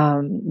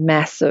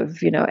mass of,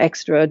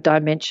 extra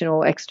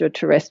dimensional,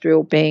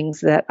 extraterrestrial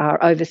beings that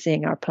are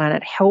overseeing our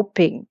planet,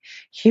 helping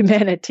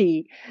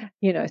humanity,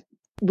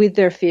 with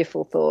their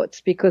fearful thoughts,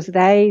 because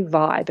they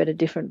vibe at a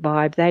different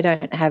vibe. They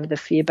don't have the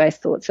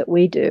fear-based thoughts that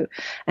we do.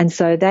 And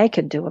so they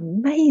can do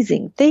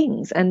amazing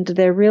things, and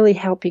they're really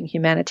helping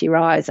humanity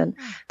rise. And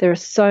there are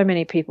so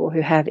many people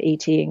who have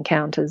ET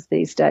encounters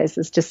these days.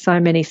 There's just so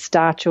many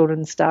star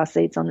children, star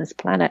seeds on this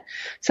planet.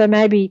 So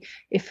maybe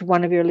if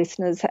one of your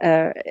listeners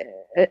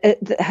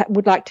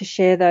would like to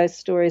share those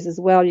stories as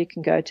well, you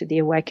can go to the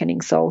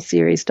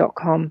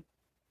awakeningsoulseries.com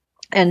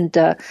and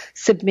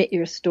submit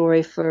your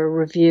story for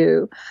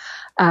review.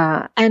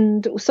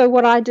 And so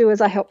what I do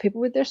is I help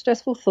people with their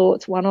stressful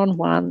thoughts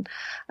one-on-one.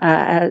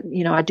 I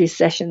do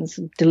sessions,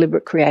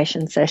 deliberate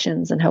creation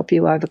sessions, and help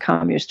you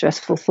overcome your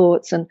stressful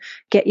thoughts and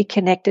get you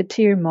connected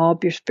to your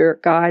mob, your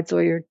spirit guides,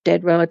 or your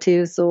dead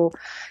relatives, or,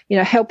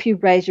 help you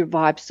raise your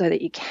vibes so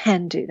that you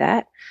can do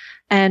that.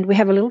 And we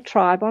have a little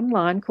tribe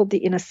online called the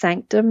Inner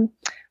Sanctum,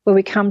 where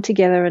we come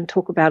together and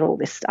talk about all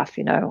this stuff,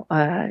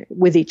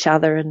 with each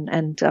other.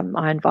 And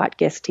I invite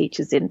guest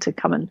teachers in to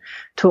come and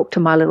talk to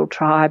my little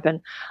tribe.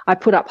 And I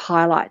put up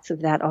highlights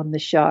of that on the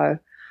show.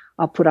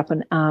 I'll put up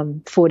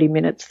 40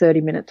 minutes,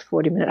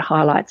 40-minute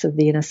highlights of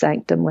the Inner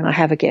Sanctum when I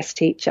have a guest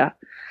teacher.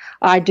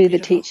 I do the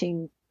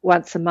teaching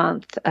once a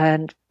month,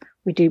 and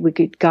we do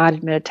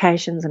guided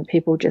meditations, and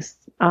people just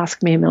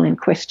ask me a million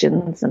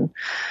questions, and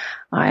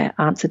I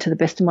answer to the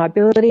best of my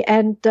ability.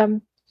 And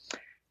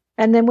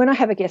then when I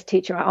have a guest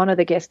teacher, I honour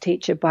the guest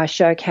teacher by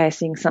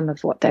showcasing some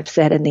of what they've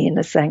said in the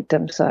Inner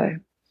Sanctum. So,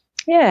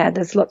 yeah,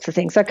 there's lots of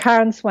things. So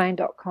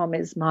karenswain.com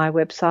is my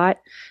website.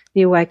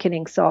 The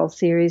Awakening Soul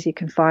series, you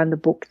can find the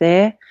book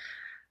there.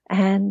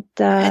 And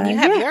you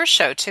have your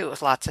show, too,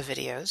 with lots of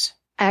videos.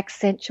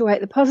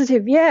 Accentuate the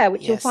Positive,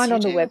 which you'll find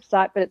on the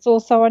website, but it's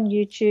also on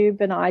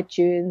YouTube and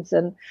iTunes,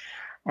 and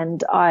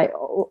I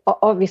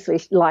obviously,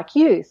 like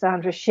you,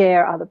 Sandra,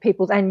 share other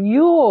people's, and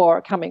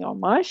you're coming on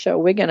my show.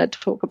 We're going to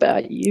talk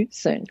about you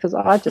soon, because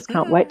I just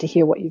can't wait to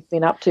hear what you've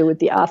been up to with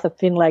the Arthur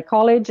Findlay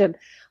College and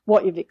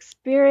what you've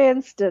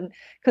experienced, and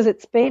because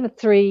it's been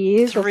 3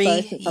 years or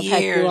so since I've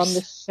had you on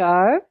the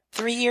show.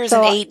 3 years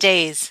and 8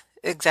 days.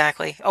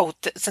 Exactly. Oh,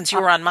 since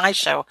you were on my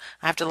show,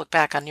 I have to look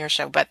back on your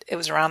show, but it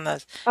was around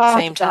the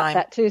same time.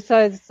 That too.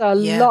 So a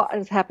lot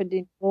has happened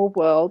in your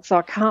world. So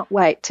I can't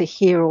wait to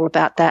hear all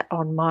about that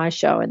on my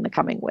show in the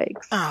coming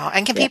weeks. Oh,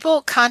 and can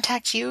people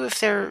contact you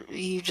if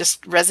you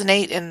just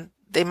resonate and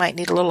they might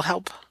need a little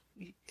help?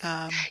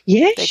 Sure.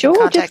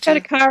 Just go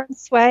to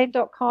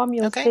karenswain.com.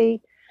 You'll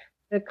see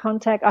the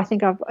contact. I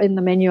think in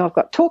the menu I've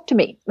got talk to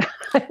me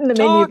in the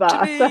menu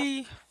bar.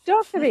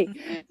 Talk to me.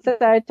 So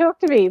talk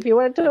to me. If you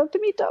want to talk to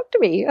me, talk to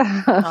me.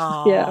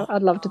 Yeah,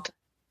 I'd love to talk.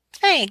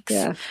 Thanks.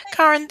 Yeah.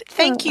 Karen,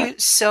 thank you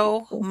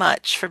so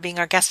much for being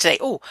our guest today.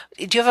 Oh,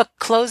 do you have a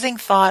closing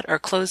thought or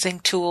closing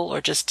tool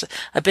or just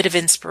a bit of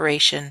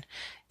inspiration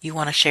you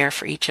want to share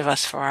for each of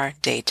us for our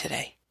day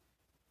today?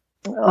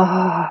 Oh,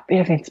 a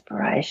bit of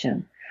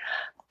inspiration.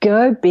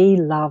 Go be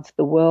love.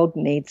 The world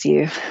needs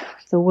you.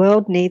 The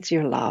world needs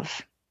your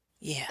love.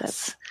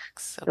 Yes.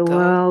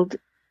 World.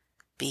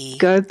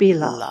 Go be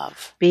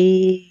love.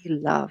 Be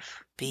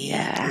love. Be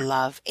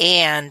love.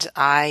 And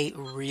I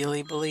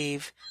really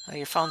believe,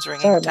 your phone's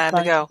ringing, time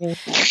to go.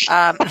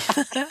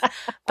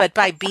 But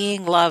by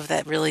being love,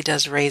 that really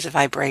does raise a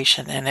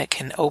vibration, and it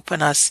can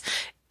open us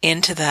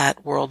into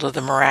that world of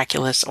the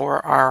miraculous,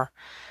 or our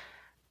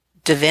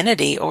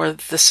divinity, or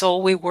the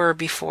soul we were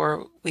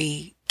before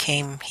we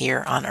came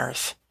here on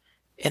earth,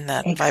 in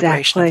that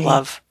vibration of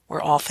love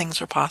where all things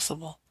are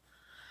possible.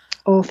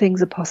 All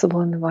things are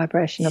possible in the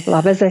vibration of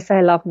love. As they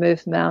say, love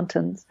moves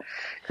mountains,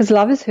 because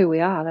love is who we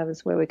are. That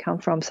is where we come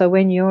from. So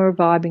when you're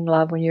vibing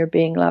love, when you're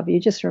being love, you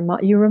just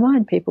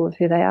remind people of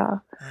who they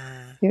are.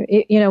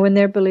 You know, when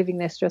they're believing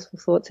their stressful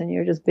thoughts and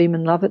you're just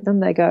beaming love at them,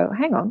 they go,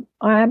 hang on,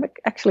 I am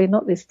actually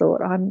not this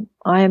thought.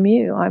 I am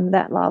you. I'm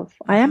that love.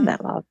 I am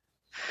that love.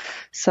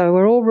 So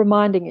we're all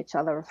reminding each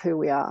other of who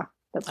we are.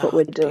 That's what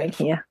we're doing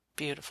here.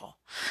 Beautiful.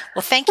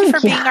 Well, thank you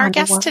for being our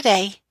guest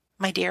today,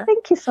 my dear.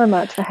 Thank you so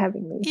much for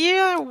having me.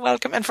 You're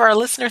welcome. And for our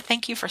listener,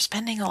 thank you for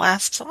spending the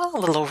last a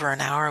little over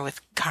an hour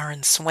with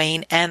Karen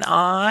Swain and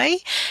I.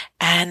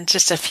 And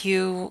just a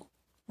few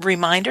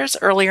reminders.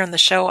 Earlier in the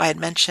show, I had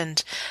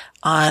mentioned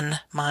on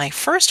my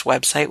first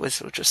website,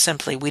 which was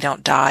simply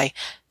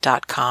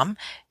WeDon'tDie.com.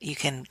 You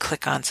can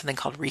click on something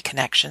called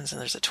Reconnections, and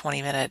there's a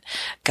 20-minute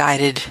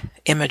guided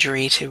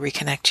imagery to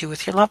reconnect you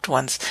with your loved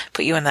ones,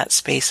 put you in that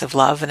space of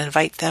love, and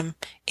invite them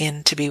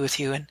in to be with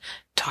you and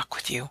talk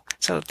with you.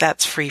 So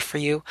that's free for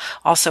you.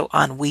 Also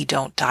on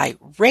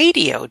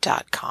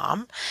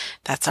WeDon'tDieRadio.com.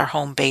 That's our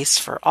home base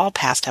for all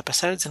past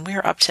episodes, and we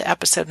are up to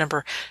episode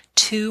number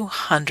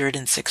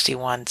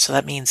 261. So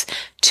that means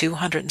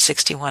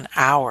 261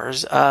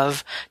 hours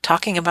of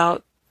talking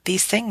about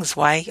these things,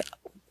 why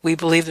we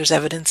believe there's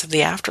evidence of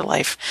the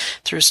afterlife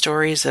through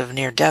stories of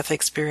near-death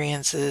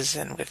experiences,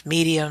 and with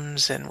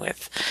mediums, and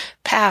with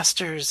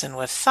pastors, and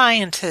with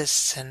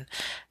scientists, and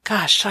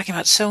talking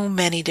about so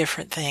many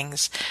different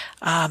things.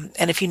 And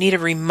if you need a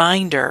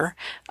reminder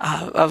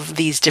of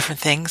these different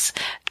things,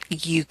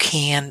 you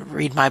can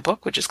read my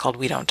book, which is called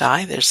We Don't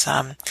Die. There's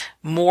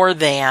more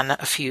than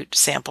a few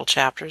sample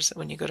chapters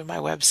when you go to my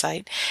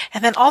website.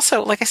 And then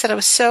also, like I said, I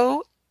was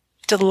so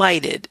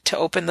delighted to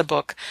open the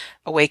book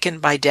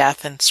Awakened by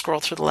Death and scroll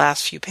through the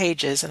last few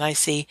pages, and I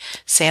see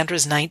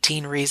Sandra's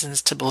 19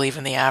 Reasons to Believe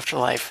in the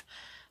Afterlife.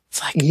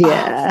 It's like,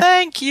 oh,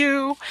 thank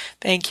you.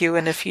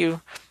 And if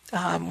you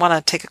want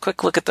to take a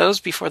quick look at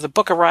those before the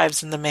book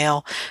arrives in the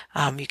mail,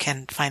 you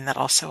can find that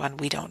also on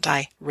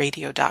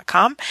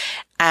WeDon'tDieRadio.com.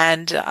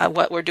 And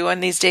what we're doing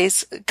these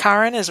days,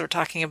 Karen, is we're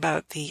talking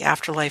about the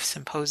Afterlife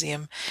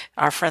Symposium.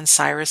 Our friend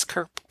Cyrus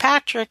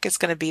Kirkpatrick is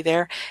going to be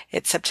there.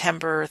 It's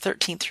September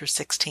 13th through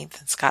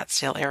 16th in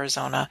Scottsdale,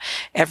 Arizona.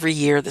 Every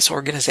year, this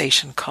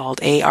organization called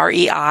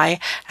AREI,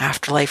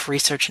 Afterlife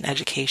Research and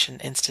Education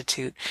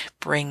Institute,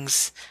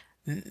 brings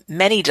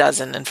many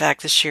dozen. In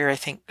fact, this year, I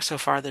think so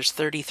far there's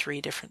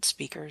 33 different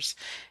speakers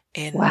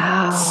in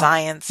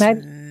science,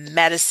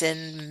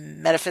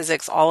 medicine,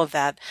 metaphysics, all of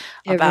that.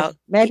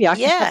 Maybe I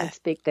can come and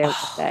speak there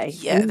today.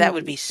 Yeah, that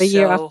would be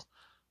so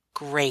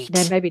great.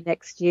 Then maybe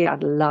next year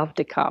I'd love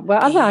to come.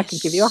 Well, I can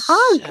give you a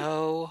hug.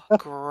 So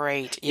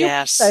great.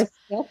 Yes. You'll be so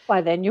small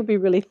by then. You'll be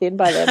really thin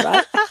by then,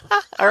 right?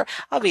 Or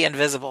I'll be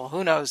invisible.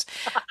 Who knows?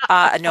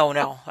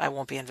 No, I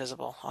won't be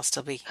invisible. I'll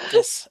still be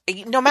this.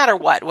 No matter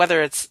what,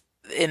 whether it's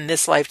in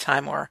this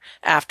lifetime or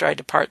after I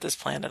depart this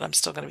planet, I'm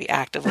still going to be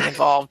actively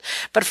involved.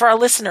 But for our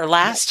listener,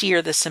 last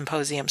year, the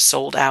symposium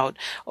sold out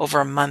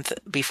over a month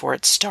before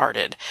it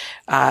started.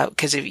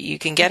 Because if you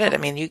can get it, I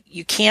mean,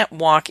 you can't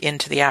walk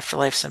into the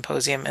Afterlife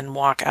Symposium and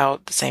walk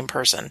out the same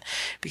person,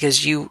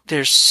 because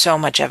there's so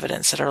much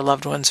evidence that our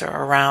loved ones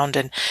are around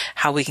and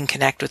how we can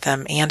connect with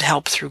them and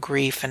help through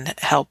grief and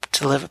help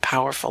to live a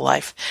powerful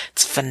life.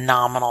 It's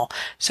phenomenal.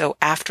 So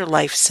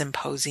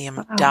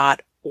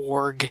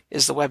afterlifesymposium.org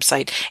is the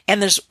website.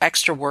 And there's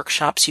extra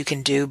workshops you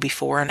can do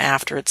before and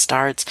after it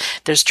starts.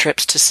 There's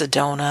trips to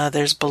Sedona.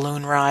 There's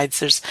balloon rides.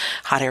 There's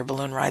hot air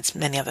balloon rides,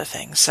 many other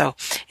things. So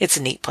it's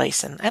a neat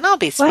place. And I'll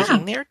be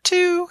speaking there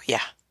too.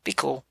 Yeah, be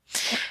cool.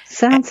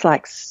 Sounds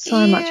like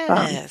so much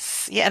fun.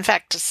 Yes. Yeah. In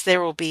fact,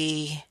 there will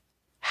be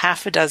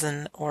half a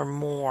dozen or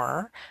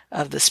more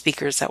of the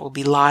speakers that will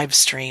be live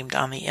streamed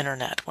on the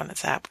internet when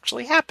it's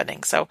actually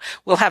happening. So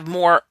we'll have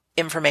more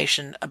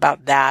information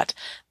about that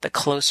the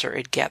closer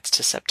it gets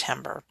to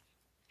September.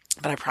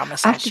 But I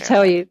promise I have to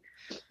tell you,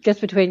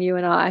 just between you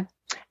and I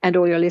and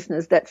all your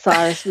listeners, that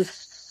Cyrus was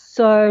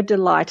so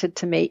delighted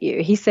to meet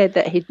you. He said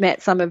that he'd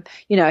met some of,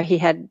 he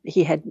had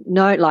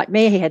known, like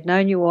me, he had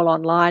known you all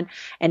online,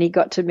 and he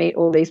got to meet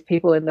all these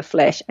people in the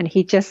flesh. And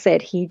he just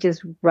said he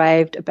just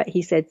raved, but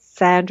he said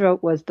Sandra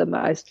was the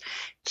most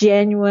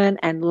genuine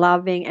and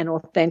loving and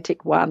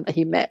authentic one that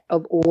he met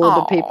of all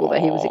the people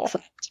that he was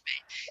excited to meet.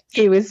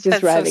 He was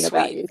just raving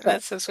about you.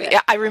 That's so sweet. Yeah,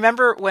 I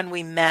remember when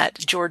we met,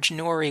 George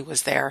Noory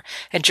was there,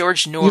 and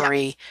George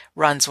Noory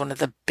runs one of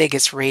the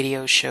biggest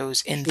radio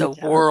shows in the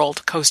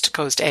world, Coast to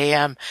Coast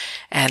AM,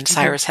 and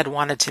Cyrus had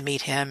wanted to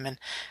meet him,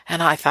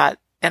 and I thought,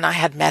 and I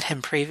had met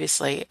him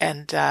previously,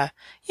 and I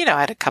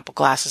had a couple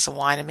glasses of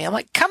wine in me. I'm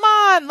like, come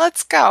on,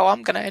 let's go.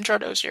 I'm going to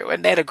introduce you.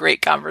 And they had a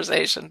great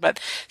conversation. But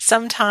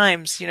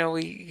sometimes,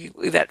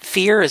 that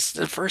fear is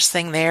the first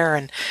thing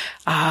there,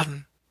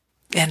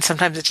 and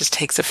sometimes it just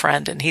takes a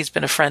friend, and he's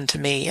been a friend to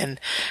me, and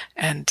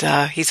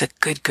he's a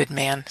good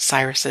man,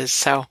 Cyrus is.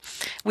 So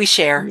we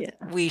share.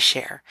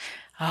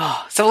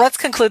 Oh, so let's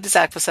conclude this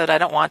episode. I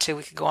don't want to.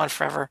 We could go on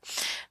forever,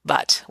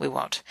 but we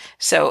won't.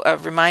 So a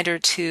reminder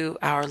to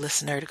our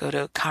listener to go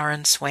to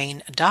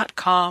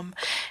KarenSwain.com.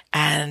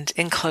 And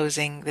in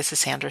closing, this is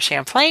Sandra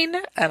Champlain,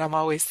 and I'm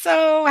always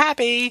so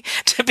happy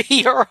to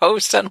be your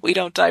host on We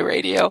Don't Die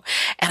Radio.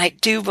 And I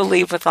do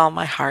believe with all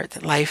my heart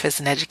that life is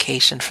an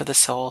education for the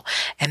soul,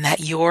 and that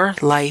your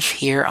life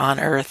here on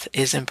earth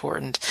is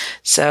important.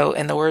 So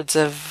in the words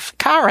of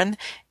Karen,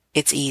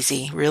 it's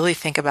easy. Really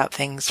think about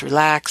things.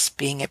 Relax,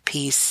 being at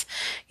peace.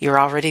 You're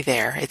already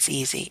there. It's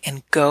easy.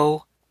 And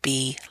go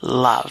be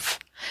love.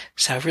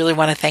 So I really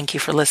want to thank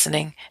you for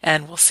listening,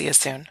 and we'll see you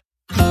soon.